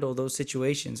handle those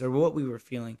situations or what we were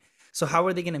feeling. So how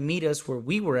are they going to meet us where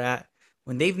we were at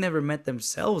when they've never met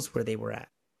themselves where they were at?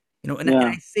 You know, and Yeah.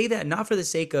 I say that not for the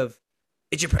sake of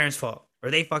it's your parents' fault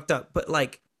or they fucked up, but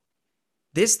like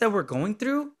this that we're going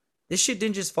through, this shit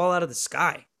didn't just fall out of the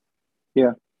sky.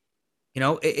 Yeah. You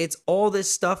know, it's all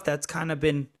this stuff that's kind of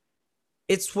been,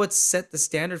 it's what set the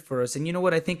standard for us. And you know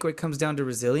what? I think it comes down to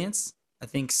resilience. I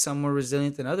think some more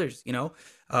resilient than others, you know,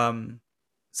 um,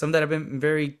 some that have been in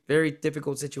very, very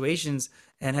difficult situations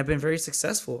and have been very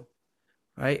successful.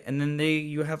 Right. And then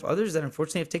you have others that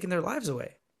unfortunately have taken their lives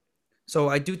away. So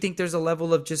I do think there's a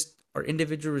level of just our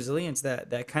individual resilience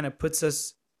that kind of puts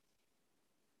us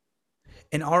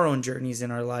in our own journeys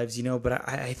in our lives, you know. But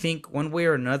I think one way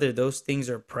or another, those things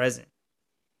are present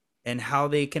and how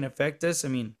they can affect us. I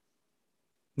mean,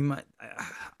 you might,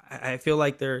 I feel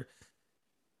like there's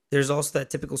also that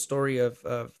typical story of,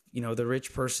 you know, the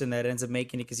rich person that ends up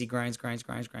making it because he grinds,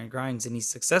 and he's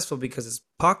successful because his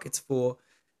pocket's full,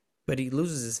 but he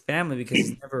loses his family because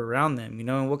he's never around them, you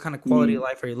know. And what kind of quality of Mm.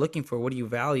 life are you looking for? What do you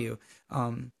value?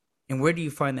 Um, and where do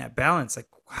you find that balance? Like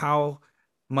how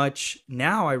much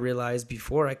now I realize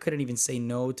before I couldn't even say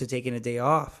no to taking a day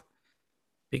off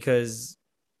because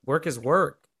work is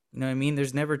work. You know what I mean?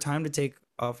 There's never time to take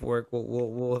off work.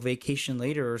 We'll vacation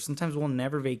later, or sometimes we'll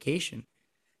never vacation.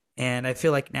 And I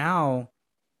feel like now,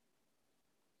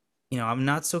 you know, I'm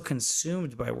not so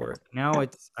consumed by work. Now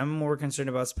I'm more concerned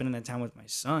about spending that time with my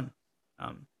son.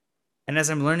 Um, and as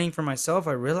I'm learning for myself,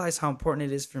 I realize how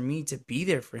important it is for me to be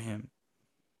there for him.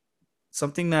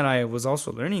 Something that I was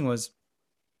also learning was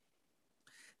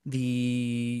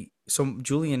so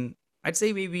Julian, I'd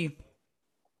say maybe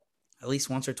at least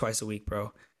once or twice a week,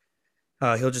 bro.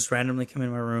 He'll just randomly come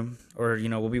in my room, or you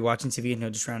know, we'll be watching TV, and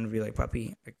he'll just randomly be like,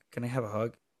 "Puppy, can I have a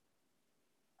hug?"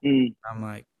 Mm. I'm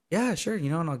like, "Yeah, sure," you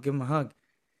know, and I'll give him a hug.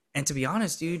 And to be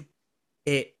honest, dude,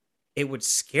 it it would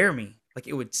scare me. Like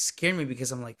it would scare me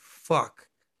because I'm like, "Fuck!"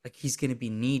 Like he's gonna be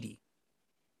needy,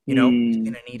 you know, he's Mm.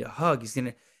 gonna need a hug.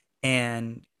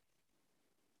 And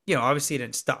you know, obviously it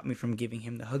didn't stop me from giving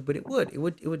him the hug, but it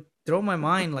would throw my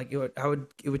mind like it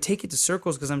would take it to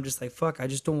circles because I'm just like, fuck, I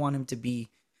just don't want him to be.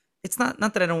 It's not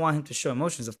that I don't want him to show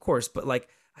emotions, of course, but like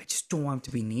I just don't want him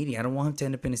to be needy. I don't want him to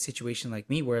end up in a situation like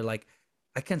me where like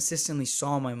I consistently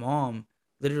saw my mom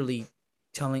literally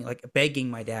telling like begging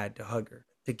my dad to hug her,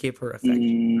 to give her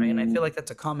affection, right? And I Mm. feel like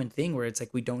that's a common thing where it's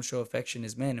like we don't show affection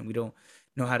as men and we don't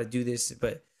know how to do this,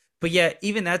 but yeah,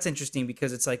 even that's interesting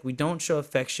because it's like we don't show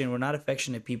affection. We're not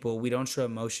affectionate people. We don't show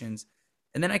emotions.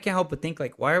 And then I can't help but think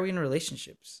like, why are we in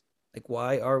relationships? Like,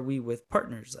 why are we with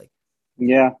partners? Like,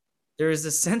 Yeah. there is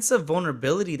a sense of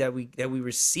vulnerability that we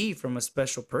receive from a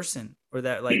special person, or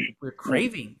that like we're Yeah.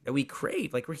 craving, that we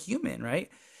crave. Like we're human, right?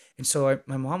 And so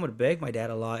my mom would beg my dad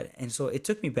a lot, and so it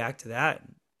took me back to that.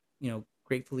 You know,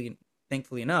 gratefully,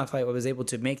 thankfully enough, I was able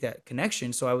to make that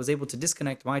connection. So I was able to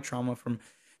disconnect my trauma from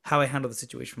how I handled the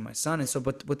situation with my son. And so,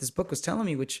 but what this book was telling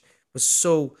me, which was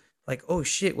so like, oh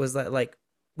shit, was that like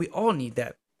we all need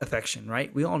that affection,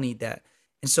 right? We all need that.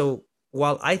 And so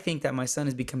while I think that my son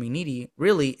is becoming needy,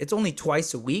 really, it's only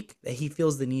twice a week that he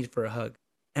feels the need for a hug.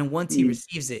 And once he Mm.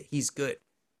 receives it, he's good.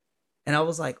 And I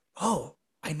was like, oh,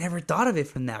 I never thought of it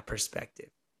from that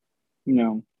perspective.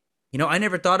 No. You know, I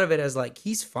never thought of it as like,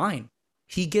 he's fine.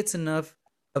 He gets enough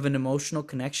of an emotional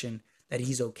connection that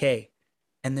he's okay.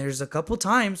 And there's a couple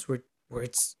times where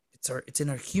it's in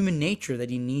our human nature that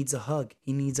he needs a hug.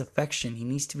 He needs affection. He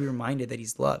needs to be reminded that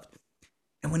he's loved.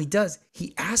 And when he does,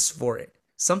 he asks for it.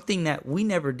 Something that we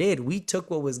never did. We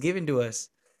took what was given to us.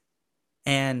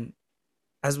 And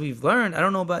as we've learned, I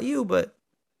don't know about you, but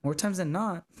more times than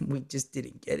not, we just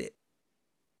didn't get it.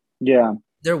 Yeah.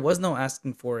 There was no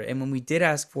asking for it. And when we did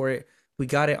ask for it, we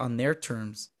got it on their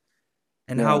terms.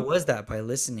 And how Yeah. was that? By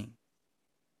listening,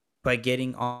 by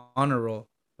getting honor roll,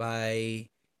 by,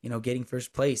 you know, getting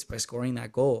first place, by scoring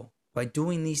that goal, by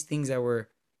doing these things that were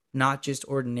not just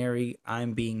ordinary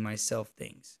I'm being myself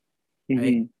things,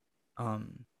 right? Hmm.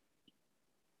 Um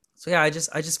so yeah, I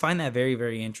just find that very,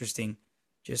 very interesting,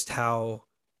 just how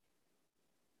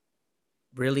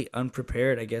really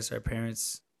unprepared I guess our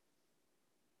parents,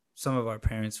 some of our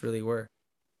parents really were,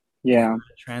 and how Yeah.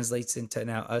 it translates into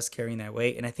now us carrying that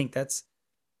weight. And I think that's,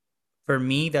 for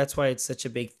me, that's why it's such a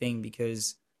big thing,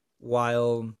 because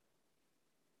while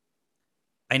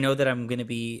I know that I'm going to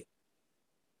be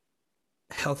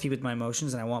healthy with my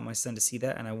emotions, and I want my son to see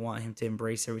that, and I want him to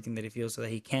embrace everything that he feels so that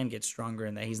he can get stronger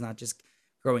and that he's not just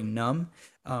growing numb.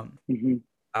 um Hmm.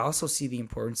 I also see the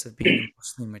importance of being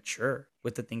emotionally mature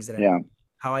with the things that I Yeah. do.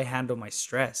 how I handle my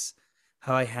stress,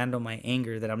 how I handle my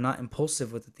anger, that I'm not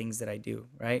impulsive with the things that I do,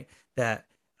 right? That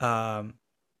um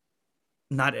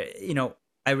not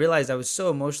I realized I was so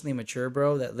emotionally mature,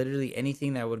 bro, that literally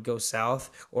anything that would go south,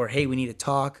 or hey, we need to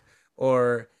talk,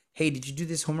 or hey, did you do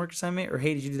this homework assignment, or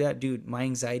hey, did you do that, dude, my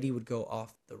anxiety would go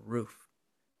off the roof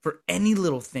for any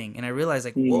little thing. And I realized,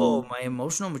 like, whoa, Mm. my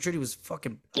emotional maturity was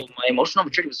fucking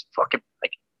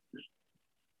like,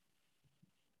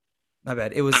 my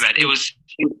bad. It was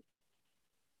you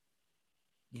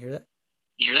hear that?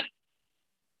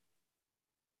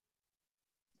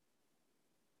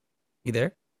 You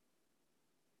there?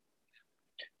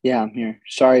 Yeah, I'm here.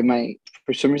 Sorry, my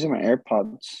for some reason my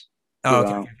AirPods Oh, blew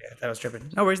okay, out. okay, okay. I thought I was tripping.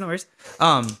 No worries, no worries.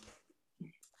 Um,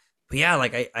 but yeah,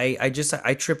 like I just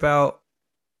I trip out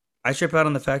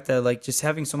on the fact that, like, just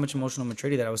having so much emotional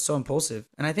maturity, that I was so impulsive.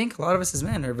 And I think a lot of us as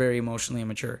men are very emotionally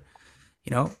immature.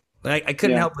 You know, like I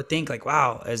couldn't Yeah, help but think, like,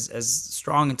 wow, as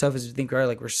strong and tough as we think we are,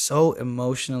 like, we're so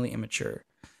emotionally immature.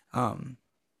 Um,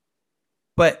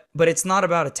 but it's not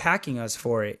about attacking us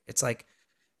for it. It's like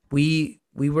we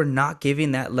were not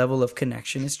giving that level of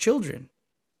connection as children.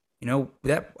 You know,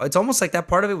 that it's almost like that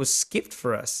part of it was skipped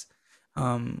for us.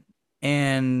 Um,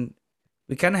 and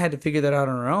we kind of had to figure that out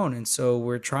on our own. And so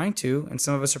we're trying to, and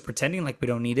some of us are pretending like we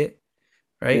don't need it,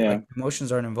 right? yeah. Like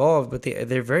emotions aren't involved, but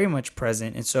they're very much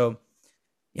present. And so,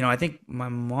 I think my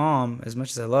mom, as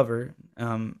much as I love her,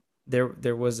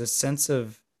 there was a sense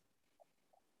of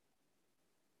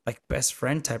like best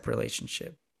friend type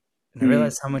relationship. And I Mm.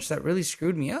 realized how much that really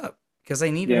screwed me up, because I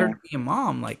needed her Yeah, to be a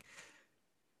mom, like,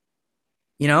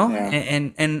 yeah,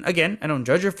 and again, I don't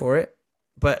judge her for it,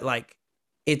 but like,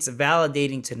 it's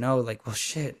validating to know, like, well,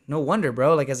 shit, no wonder,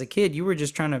 bro. Like, as a kid, you were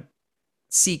just trying to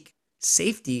seek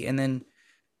safety, and then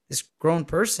this grown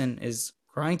person is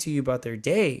crying to you about their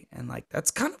day, and like,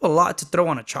 that's kind of a lot to throw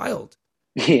on a child.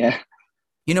 yeah,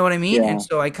 You know what I mean? And yeah,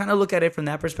 so I kind of look at it from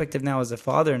that perspective now as a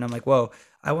father, and I'm like, whoa,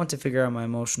 I want to figure out my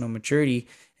emotional maturity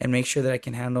and make sure that I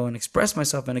can handle and express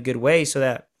myself in a good way, so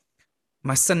that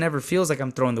my son never feels like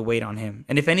I'm throwing the weight on him.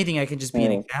 And if anything, I can just be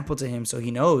an yeah, example to him, so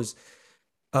he knows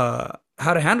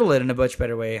how to handle it in a much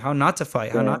better way, how not to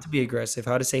fight, how yeah, not to be aggressive,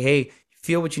 how to say, hey,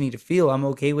 feel what you need to feel. I'm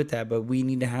okay with that, but we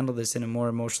need to handle this in a more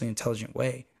emotionally intelligent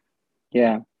way.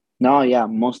 yeah. No, yeah,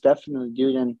 most definitely,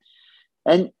 dude.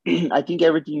 And I think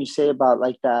everything you say about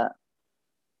like that,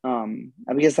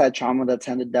 I guess that trauma that's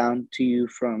handed down to you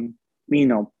from,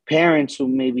 parents who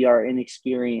maybe are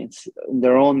inexperienced in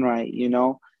their own right,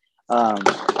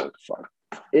 fuck.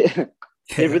 It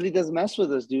Yeah. really does mess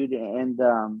with us, dude. And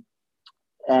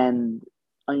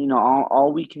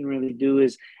all we can really do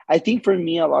is, I think for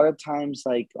me, a lot of times,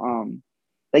 like,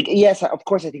 yes, of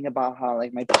course, I think about how,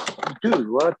 like, my dude,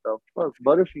 what the fuck,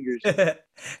 Butterfingers.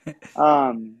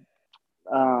 Um,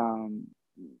 um,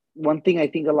 One thing I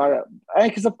think a lot of,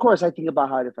 because of course I think about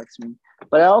how it affects me,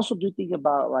 but I also do think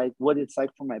about like what it's like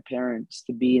for my parents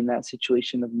to be in that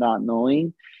situation of not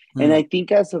knowing. And Mm, I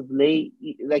think as of late,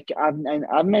 like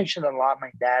I've mentioned a lot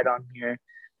my dad on here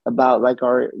about like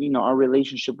our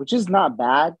relationship, which is not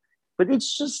bad, but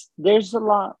it's just there's a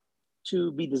lot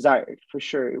to be desired for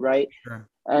sure, right? sure.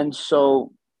 And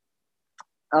so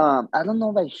I don't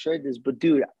know if I shared this, but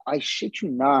dude, I shit you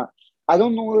not. I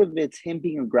don't know if it's him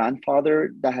being a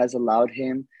grandfather that has allowed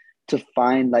him to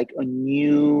find like a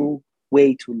new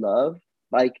way to love.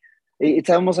 Like it's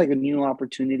almost like a new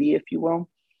opportunity, if you will.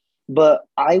 But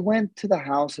I went to the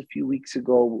house a few weeks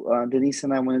ago. Denise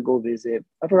and I went to go visit.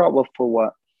 I forgot what for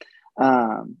what.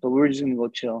 But we were just gonna go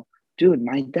chill. Dude,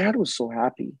 my dad was so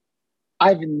happy.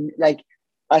 I've like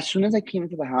as soon as I came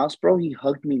into the house, bro, he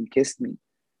hugged me and kissed me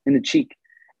in the cheek.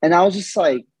 And I was just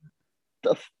like,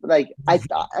 like I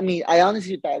thought. I mean, I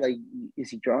honestly thought, like, is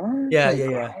he drunk? Yeah, Like, yeah,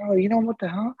 yeah. oh, what the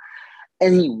hell?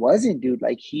 And he wasn't, dude.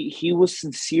 Like he was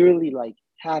sincerely like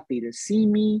happy to see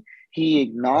me. He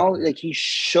acknowledged, like he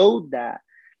showed that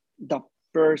the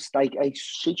first, like I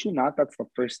shit you not, that's the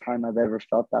first time I've ever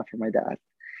felt that for my dad,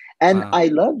 and Wow. I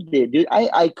loved it, dude.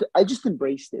 I just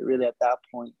embraced it really at that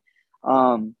point.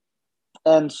 Um,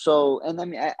 and so, and I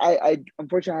mean, I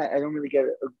unfortunately I don't really get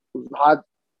a lot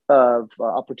of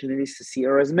opportunities to see,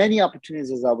 or as many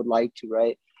opportunities as I would like to,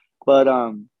 right? But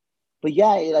but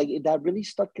yeah, that really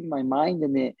stuck in my mind,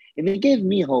 and it gave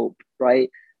me hope, right?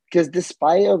 Because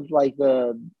despite of like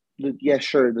the yeah,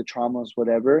 sure, the traumas,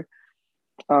 whatever,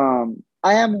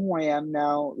 I am who I am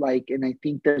now, like, and I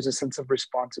think there's a sense of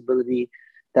responsibility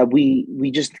that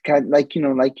we just can't, like,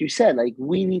 like you said, like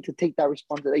we need to take that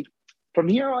responsibility. Like, from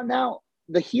here on out,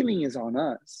 the healing is on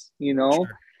us.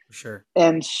 Sure. Sure.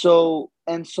 And so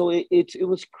it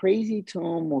was crazy to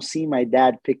almost see my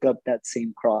dad pick up that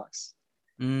same cross,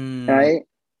 Mm, right?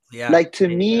 Yeah. Like to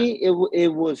Yeah. me,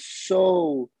 it was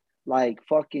so like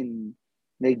fucking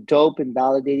like dope and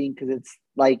validating because it's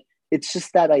like it's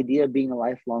just that idea of being a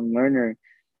lifelong learner.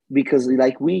 Because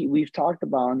like we've talked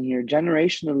about on here,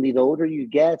 generationally, the older you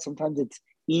get, sometimes it's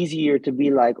easier to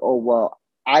be like, oh well,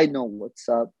 I know what's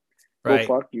up. Go Right.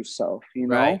 fuck yourself, you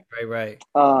Right. know. Right.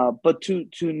 Right. But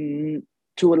to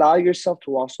allow yourself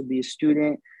to also be a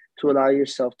student, to allow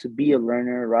yourself to be a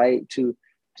learner, right? To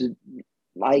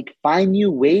like find new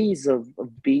ways of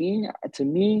being. To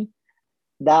me,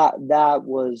 that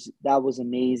was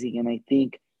amazing, and I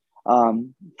think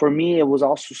for me it was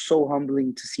also so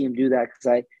humbling to see him do that because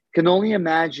I can only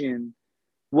imagine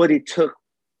what it took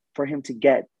for him to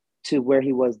get to where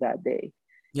he was that day.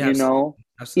 Yeah. You Absolutely. know,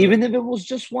 Absolutely. even if it was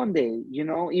just one day, you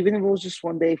know, even if it was just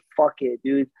one day, fuck it,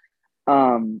 dude.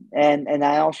 And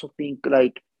I also think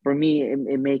like for me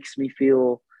it makes me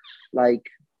feel like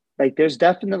like there's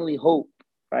definitely hope,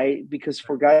 right? Because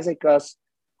for guys like us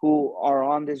who are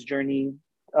on this journey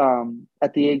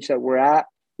at the age that we're at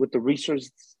with the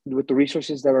resources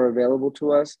that are available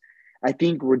to us, I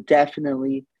think we're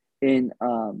definitely in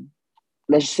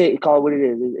let's just say call it what it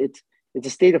is. It's a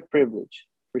state of privilege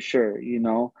for sure, you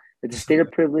know. It's a state of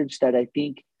Absolutely. privilege that I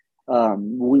think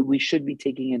we should be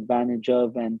taking advantage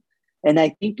of. And I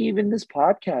think even this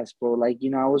podcast, bro, like,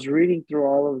 you know, I was reading through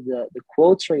all of the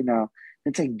quotes right now.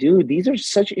 It's like, dude, these are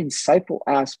such insightful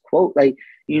ass quote. Like,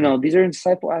 you Yeah. know, these are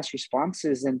insightful ass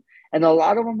responses. And a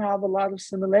lot of them have a lot of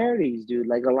similarities, dude.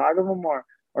 Like a lot of them are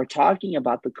talking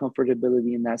about the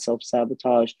comfortability and that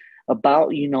self-sabotage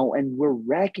about, you know, and we're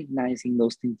recognizing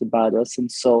those things about us.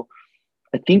 And so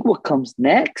I think what comes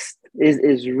next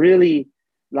is really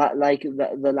like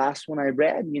the last one I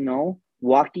read, you know,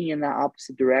 walking in that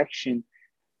opposite direction.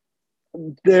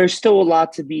 There's still a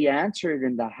lot to be answered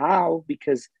in the how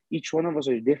because each one of us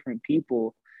are different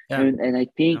people. Yeah. And I Yeah.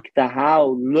 think the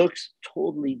how looks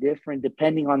totally different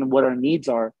depending on what our needs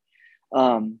are.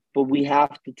 But we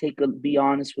have to be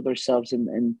honest with ourselves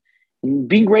and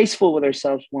being graceful with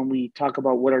ourselves when we talk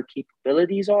about what our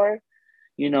capabilities are.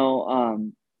 You know,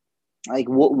 like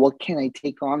what can I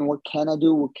take on? What can I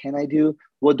do? What can I do?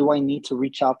 What do I need to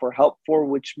reach out for help for?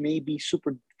 Which may be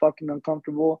super fucking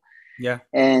uncomfortable. Yeah.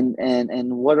 And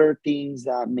what are things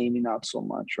that maybe not so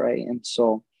much, right? And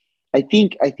so I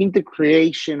think the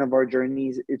creation of our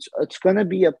journeys it's gonna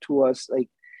be up to us. Like,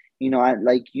 you know,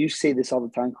 like you say this all the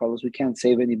time, Carlos. We can't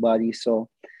save anybody, so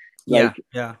Yeah. like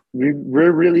Yeah.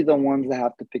 we're really the ones that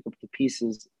have to pick up the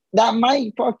pieces. That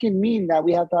might fucking mean that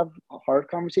we have to have hard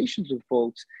conversations with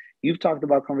folks. You've talked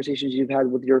about conversations you've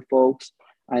had with your folks.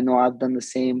 I know I've done the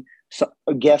same. So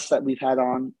guests that we've had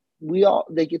on, we all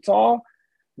like it's all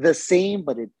the same,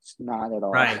 but it's not at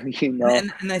all. Right. You And, know.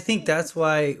 and and I think that's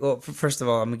why. Well, first of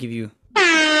all, I'm gonna give you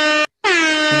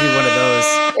one of those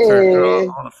for Eh,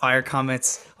 all the fire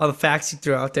comments, all the facts you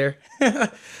threw out there.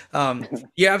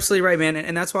 You're absolutely right, man,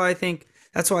 and that's why I think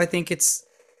it's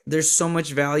there's so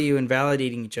much value in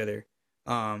validating each other.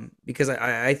 Because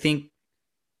I think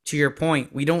to your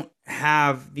point, we don't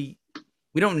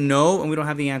know and we don't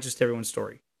have the answers to everyone's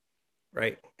story,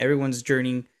 right? Everyone's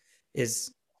journey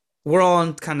is we're all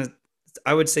on kind of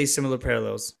I would say similar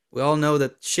parallels. We all know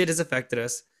that shit has affected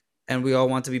us, and we all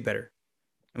want to be better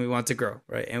and we want to grow,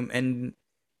 right? And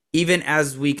even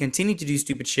as we continue to do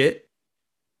stupid shit,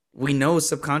 we know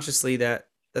subconsciously that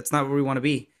that's not where we want to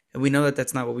be, and we know that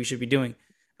that's not what we should be doing.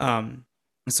 And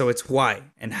so it's why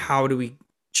and how do we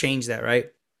change that,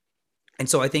 right? And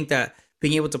so I think that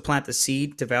being able to plant the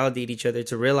seed to validate each other,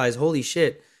 to realize, holy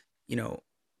shit, you know,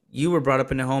 you were brought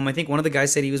up in a home. I think one of the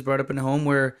guys said he was brought up in a home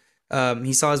where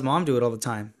he saw his mom do it all the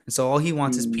time, and so all he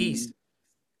wants is mm, peace.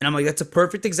 And I'm like, that's a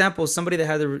perfect example of somebody that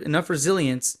had enough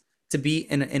resilience to be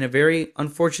in a very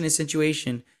unfortunate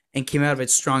situation and came out of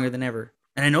it stronger than ever.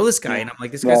 And I know this guy, yeah, and I'm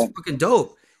like, this guy's right. fucking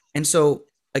dope. And so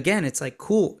again, it's like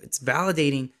cool. It's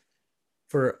validating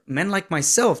for men like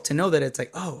myself to know that it's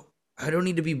like, oh, I don't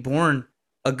need to be born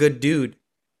a good dude,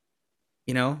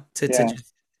 you know, Yeah,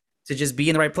 to just be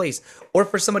in the right place. Or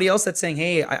for somebody else that's saying,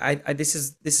 hey, I this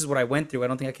is what I went through. I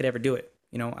don't think I could ever do it.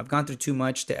 You know, I've gone through too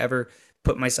much to ever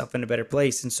put myself in a better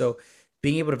place. And so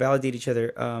being able to validate each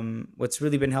other, what's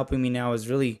really been helping me now is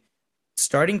really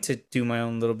starting to do my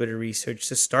own little bit of research,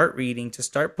 to start reading, to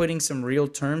start putting some real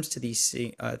terms to these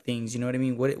things. You know what I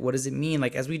mean? What does it mean?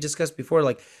 Like as we discussed before,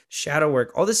 like shadow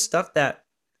work, all this stuff that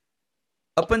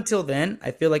up until then,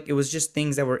 I feel like it was just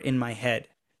things that were in my head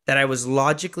that I was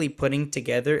logically putting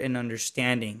together and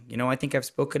understanding. You know, I think I've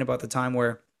spoken about the time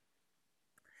where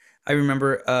I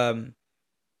remember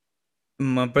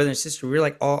my brother and sister, we were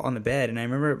like all on the bed. And I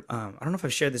remember, I don't know if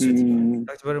I've shared this with you. mm, I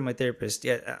talked about it with my therapist.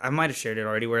 Yeah, I might have shared it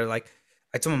already where like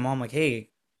I told my mom, like, hey,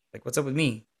 Like, what's up with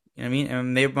me? You know what I mean?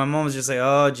 And my mom was just like,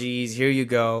 oh, geez, here you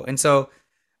go. And so,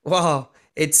 well,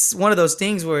 it's one of those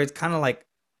things where it's kind of like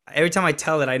every time I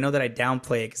tell it, I know that I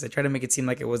downplay it because I try to make it seem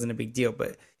like it wasn't a big deal.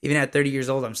 But even at 30 years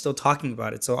old, I'm still talking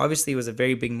about it. So obviously, it was a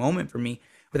very big moment for me.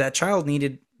 But that child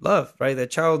needed love, right?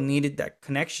 That child needed that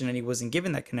connection, and he wasn't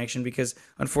given that connection because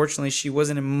unfortunately, she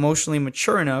wasn't emotionally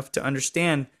mature enough to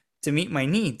understand to meet my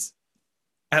needs,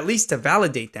 at least to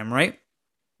validate them, right?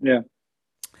 Yeah.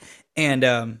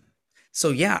 And so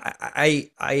yeah,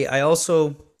 I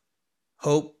also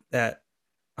hope that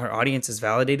our audience is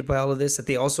validated by all of this, that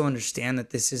they also understand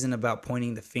that this isn't about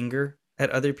pointing the finger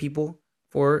at other people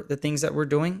for the things that we're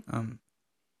doing.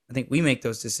 I think we make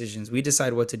those decisions. We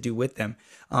decide what to do with them.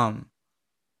 Um,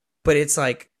 but it's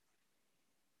like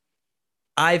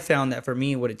I found that for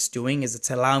me, what it's doing is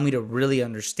it's allowing me to really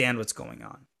understand what's going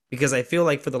on. Because I feel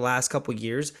like for the last couple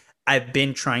years, I've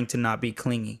been trying to not be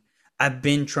clingy. I've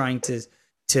been trying to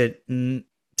to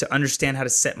understand how to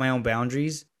set my own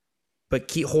boundaries, but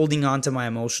keep holding on to my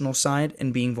emotional side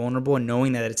and being vulnerable and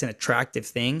knowing that it's an attractive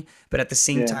thing, but at the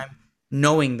same Yeah. time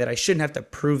knowing that I shouldn't have to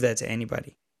prove that to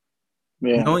anybody.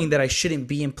 Yeah. Knowing that I shouldn't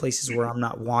be in places where I'm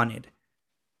not wanted,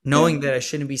 Yeah. knowing that I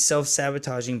shouldn't be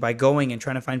self-sabotaging by going and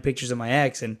trying to find pictures of my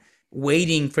ex and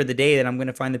waiting for the day that I'm going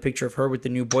to find the picture of her with the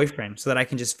new boyfriend so that I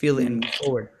can just feel it and Mm. move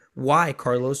forward. Why,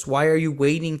 Carlos? Why are you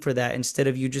waiting for that instead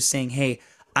of you just saying, "Hey,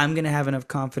 I'm going to have enough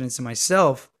confidence in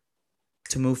myself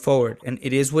to move forward." And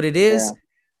it is what it Yeah. is.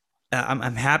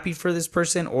 I'm happy for this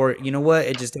person, or you know what,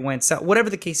 it just went south, whatever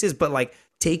the case is. But like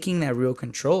taking that real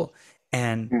control,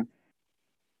 and Yeah.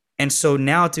 and so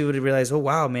now to realize, oh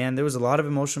wow, man, there was a lot of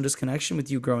emotional disconnection with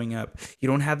you growing up. You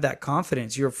don't have that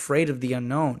confidence. You're afraid of the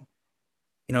unknown.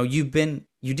 You know, you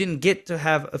didn't get to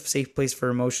have a safe place for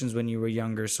emotions when you were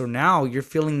younger. So now you're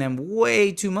feeling them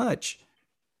way too much.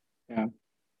 Yeah.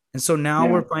 And so now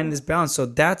Yeah. we're finding this balance. So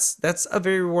that's a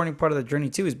very rewarding part of the journey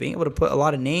too, is being able to put a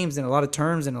lot of names and a lot of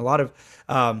terms and a lot of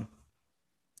um,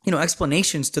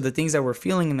 explanations to the things that we're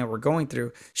feeling and that we're going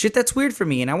through. Shit that's weird for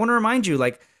me. And I want to remind you,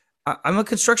 like, I'm a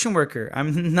construction worker.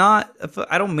 I'm not,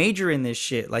 I don't major in this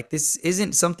shit. Like, this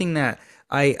isn't something that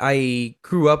I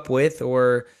grew up with,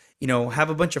 or, have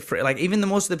a bunch of, like, even the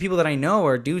most of the people that I know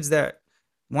are dudes that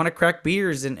want to crack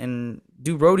beers and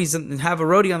do roadies and have a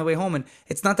roadie on the way home. And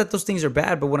it's not that those things are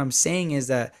bad, but what I'm saying is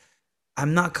that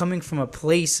I'm not coming from a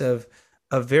place of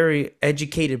a very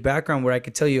educated background where I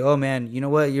could tell you, oh man, you know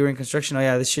what, you're in construction. Oh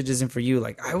yeah, this shit isn't for you.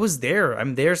 Like, I was there.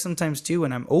 I'm there sometimes too,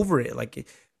 and I'm over it. Like,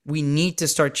 we need to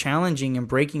start challenging and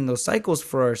breaking those cycles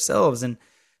for ourselves. And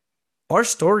our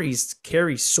stories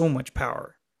carry so much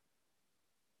power.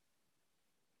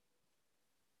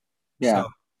 Yeah. So,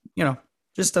 you know,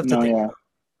 just stuff to No, think yeah. about.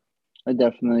 I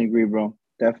definitely agree, bro.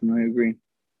 Definitely agree.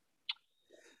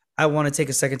 I want to take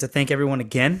a second to thank everyone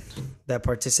again that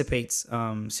participates.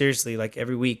 Seriously, like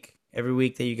every week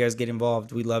that you guys get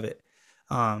involved, we love it.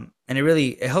 And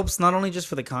it helps not only just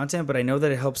for the content, but I know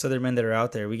that it helps other men that are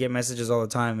out there. We get messages all the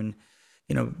time, and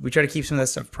we try to keep some of that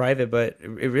stuff private, but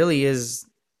it really is.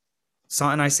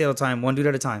 Sant and I say all the time, one dude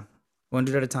at a time,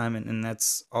 and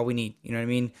that's all we need. You know what I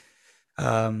mean?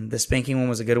 The spanking one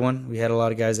was a good one. We had a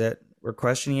lot of guys that were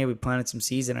questioning it. We planted some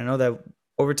seeds, and I know that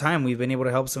over time we've been able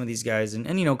to help some of these guys. And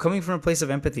coming from a place of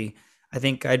empathy, I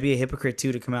think I'd be a hypocrite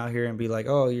too to come out here and be like,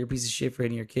 "Oh, you're a piece of shit for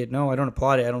hitting your kid." No, I don't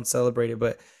applaud it. I don't celebrate it.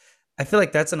 But I feel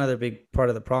like that's another big part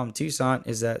of the problem too, Sant,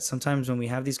 is that sometimes when we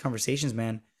have these conversations,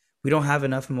 man, we don't have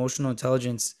enough emotional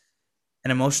intelligence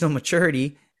and emotional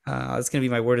maturity. That's gonna be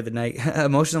my word of the night.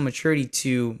 Emotional maturity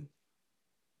to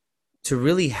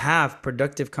really have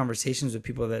productive conversations with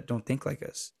people that don't think like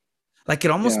us. Like,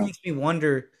 it almost Yeah. makes me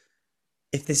wonder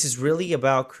if this is really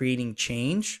about creating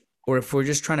change or if we're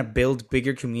just trying to build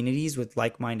bigger communities with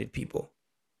like-minded people.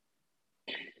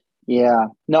 Yeah.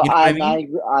 No, You know what I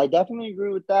mean? I definitely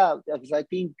agree with that because I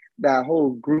think that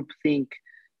whole group think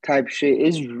type shit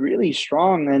is really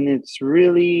strong and it's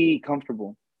really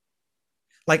comfortable.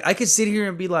 Like, I could sit here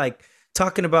and be like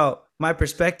talking about my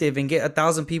perspective and get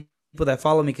 1,000 people that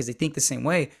follow me because they think the same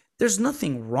way. There's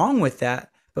nothing wrong with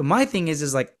that. But my thing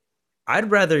is like,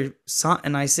 I'd rather Sant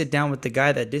and I sit down with the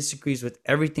guy that disagrees with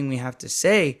everything we have to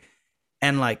say,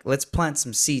 and like, let's plant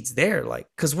some seeds there. Like,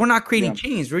 because we're not creating Yeah.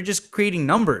 change, we're just creating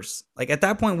numbers. Like, at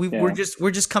that point, Yeah.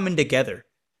 we're just coming together.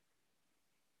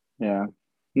 Yeah.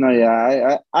 No,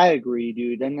 yeah, I agree,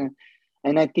 dude.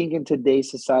 And I think in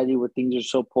today's society where things are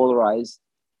so polarized,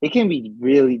 it can be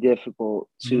really difficult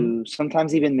Mhm. to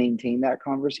sometimes even maintain that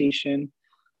conversation.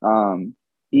 Um,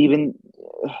 even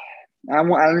I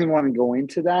don't even want to go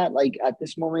into that like at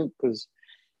this moment because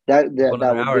that Another would dig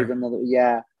hour. another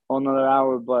whole another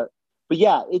hour. But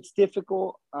yeah, it's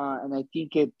difficult, and I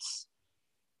think it's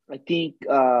I think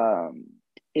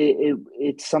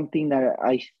it's something that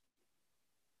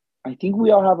I think we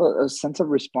all have a sense of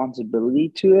responsibility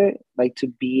to it, like to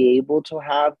be able to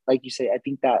have, like you say, I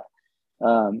think that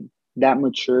that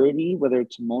maturity, whether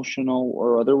it's emotional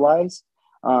or otherwise,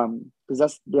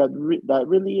 because that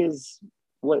really is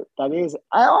what that is.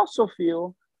 I also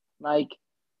feel like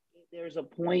there's a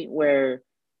point where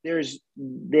there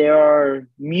are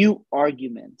mute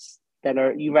arguments that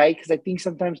are you right, because I think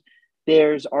sometimes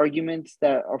there's arguments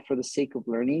that are for the sake of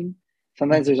learning.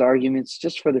 Sometimes there's arguments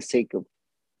just for the sake of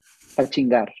a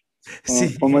chingar,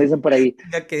 Sí, como dicen por ahí,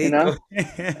 ya you know,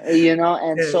 quedito.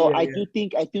 and Yeah, so yeah,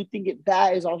 yeah. I do think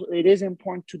that is also, it is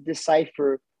important to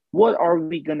decipher what are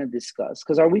we going to discuss,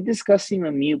 because are we discussing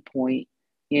a mute point,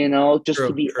 just to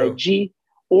True, be true. edgy,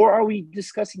 or are we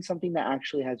discussing something that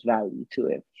actually has value to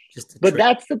it? Just a But trick.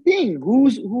 that's the thing,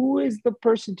 who is the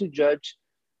person to judge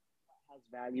what has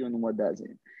value and what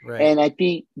doesn't? Right. And I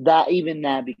think that even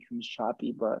that becomes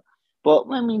choppy, but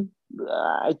I mean,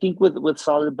 I think with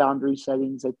solid boundary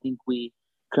settings, I think we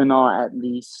can all at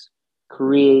least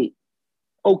create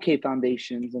okay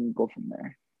foundations and go from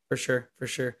there. For sure, for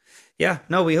sure. Yeah,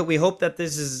 no, we hope that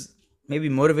this is maybe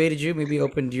motivated you, maybe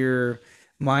opened your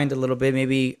mind a little bit,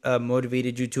 maybe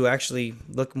motivated you to actually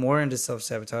look more into self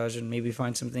sabotage and maybe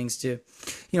find some things to,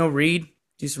 read,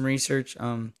 do some research.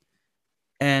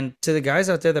 And to the guys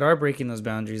out there that are breaking those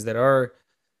boundaries, that are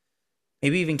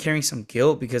maybe even carrying some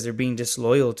guilt because they're being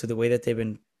disloyal to the way that they've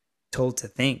been told to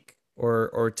think,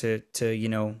 or to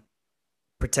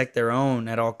protect their own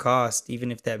at all costs,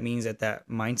 even if that means that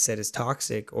mindset is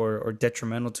toxic or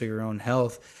detrimental to your own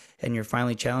health, and you're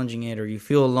finally challenging it, or you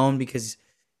feel alone because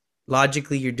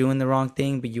logically you're doing the wrong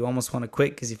thing, but you almost want to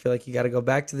quit because you feel like you got to go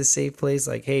back to the safe place.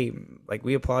 Like, hey, like,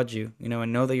 we applaud you,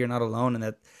 and know that you're not alone,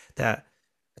 and that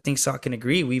I think Sok can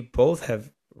agree. We both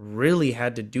have really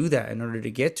had to do that in order to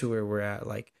get to where we're at.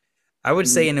 Like, I would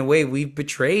say in a way we've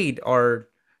betrayed our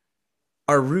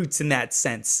roots in that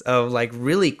sense of like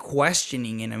really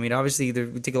questioning. And I mean, obviously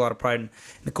we take a lot of pride in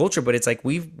the culture, but it's like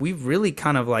we've really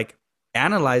kind of like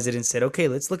analyzed it and said, okay,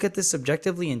 let's look at this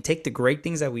subjectively and take the great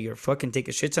things that we are fucking take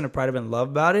a shit ton of pride of and love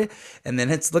about it, and then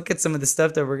let's look at some of the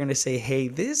stuff that we're gonna say, hey,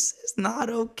 this is not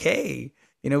okay.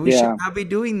 We should not be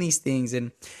doing these things,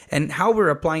 and how we're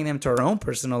applying them to our own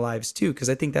personal lives too. Because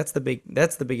I think that's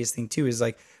the biggest thing too. Is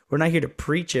like, we're not here to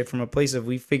preach it from a place of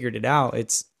we figured it out.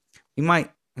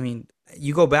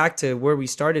 You go back to where we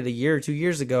started a year or 2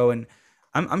 years ago, and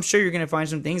I'm sure you're gonna find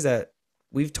some things that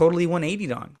we've totally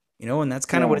 180'd on. And that's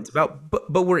kind of what it's about.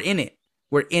 But we're in it.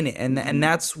 We're in it, and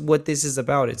that's what this is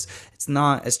about. It's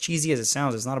not as cheesy as it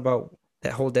sounds. It's not about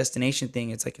that whole destination thing.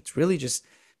 It's like, it's really just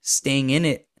staying in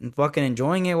it and fucking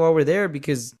enjoying it while we're there,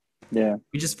 because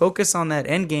we just focus on that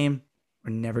end game, we're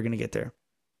never gonna get there.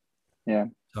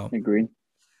 So Agreed.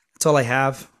 that's all I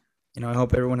have. I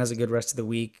hope everyone has a good rest of the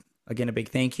week. Again, a big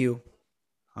thank you.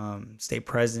 Stay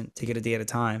present, take it a day at a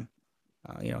time.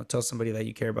 Tell somebody that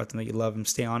you care about them, that you love them.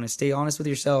 Stay honest with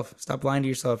yourself. Stop lying to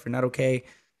yourself. If you're not okay,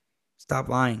 stop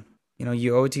lying.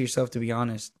 You owe it to yourself to be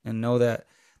honest, and know that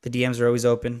the DMs are always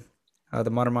open.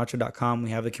 TheModernMacho.com, we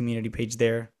have the community page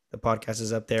there. The podcast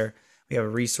is up there. We have a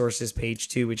resources page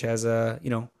too, which has all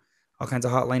kinds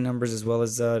of hotline numbers, as well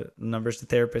as numbers to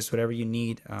therapists, whatever you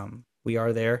need. We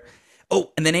are there.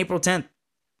 Oh, and then April 10th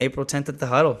at the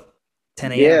Huddle,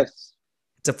 10 a.m. Yes.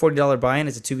 It's a $40 buy-in.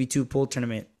 It's a 2v2 pool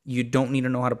tournament. You don't need to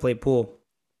know how to play pool.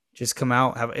 Just come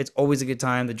out. It's always a good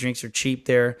time. The drinks are cheap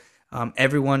there.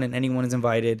 Everyone and anyone is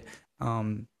invited.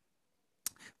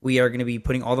 We are going to be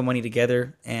putting all the money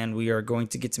together, and we are going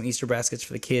to get some Easter baskets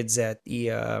for the kids at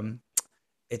the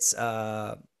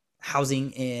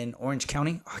housing in Orange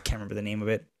County. Oh, I can't remember the name of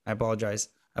it. I apologize.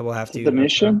 I will have to. The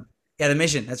Mission? Yeah, the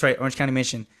Mission. That's right. Orange County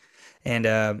Mission. And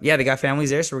they got families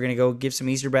there, so we're going to go give some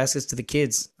Easter baskets to the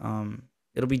kids.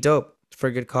 It'll be dope. It's for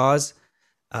a good cause.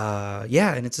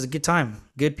 And it's a good time.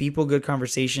 Good people, good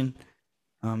conversation.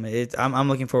 I'm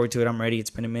looking forward to it. I'm ready.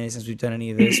 It's been a minute since we've done any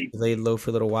of this. We laid low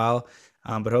for a little while.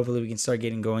 But hopefully we can start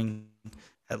getting going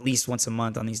at least once a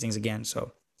month on these things again.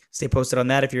 So stay posted on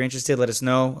that. If you're interested, let us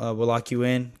know. We'll lock you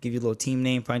in, give you a little team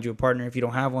name, find you a partner. If you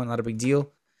don't have one, not a big deal.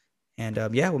 And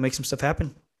we'll make some stuff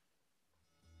happen.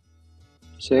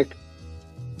 Sick.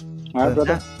 All right,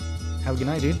 brother. Have a good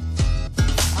night, dude.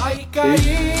 Ay, caí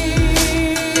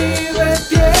de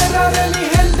tierra de mi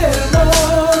gente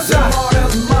hermosa.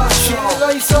 Cielo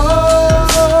y sol.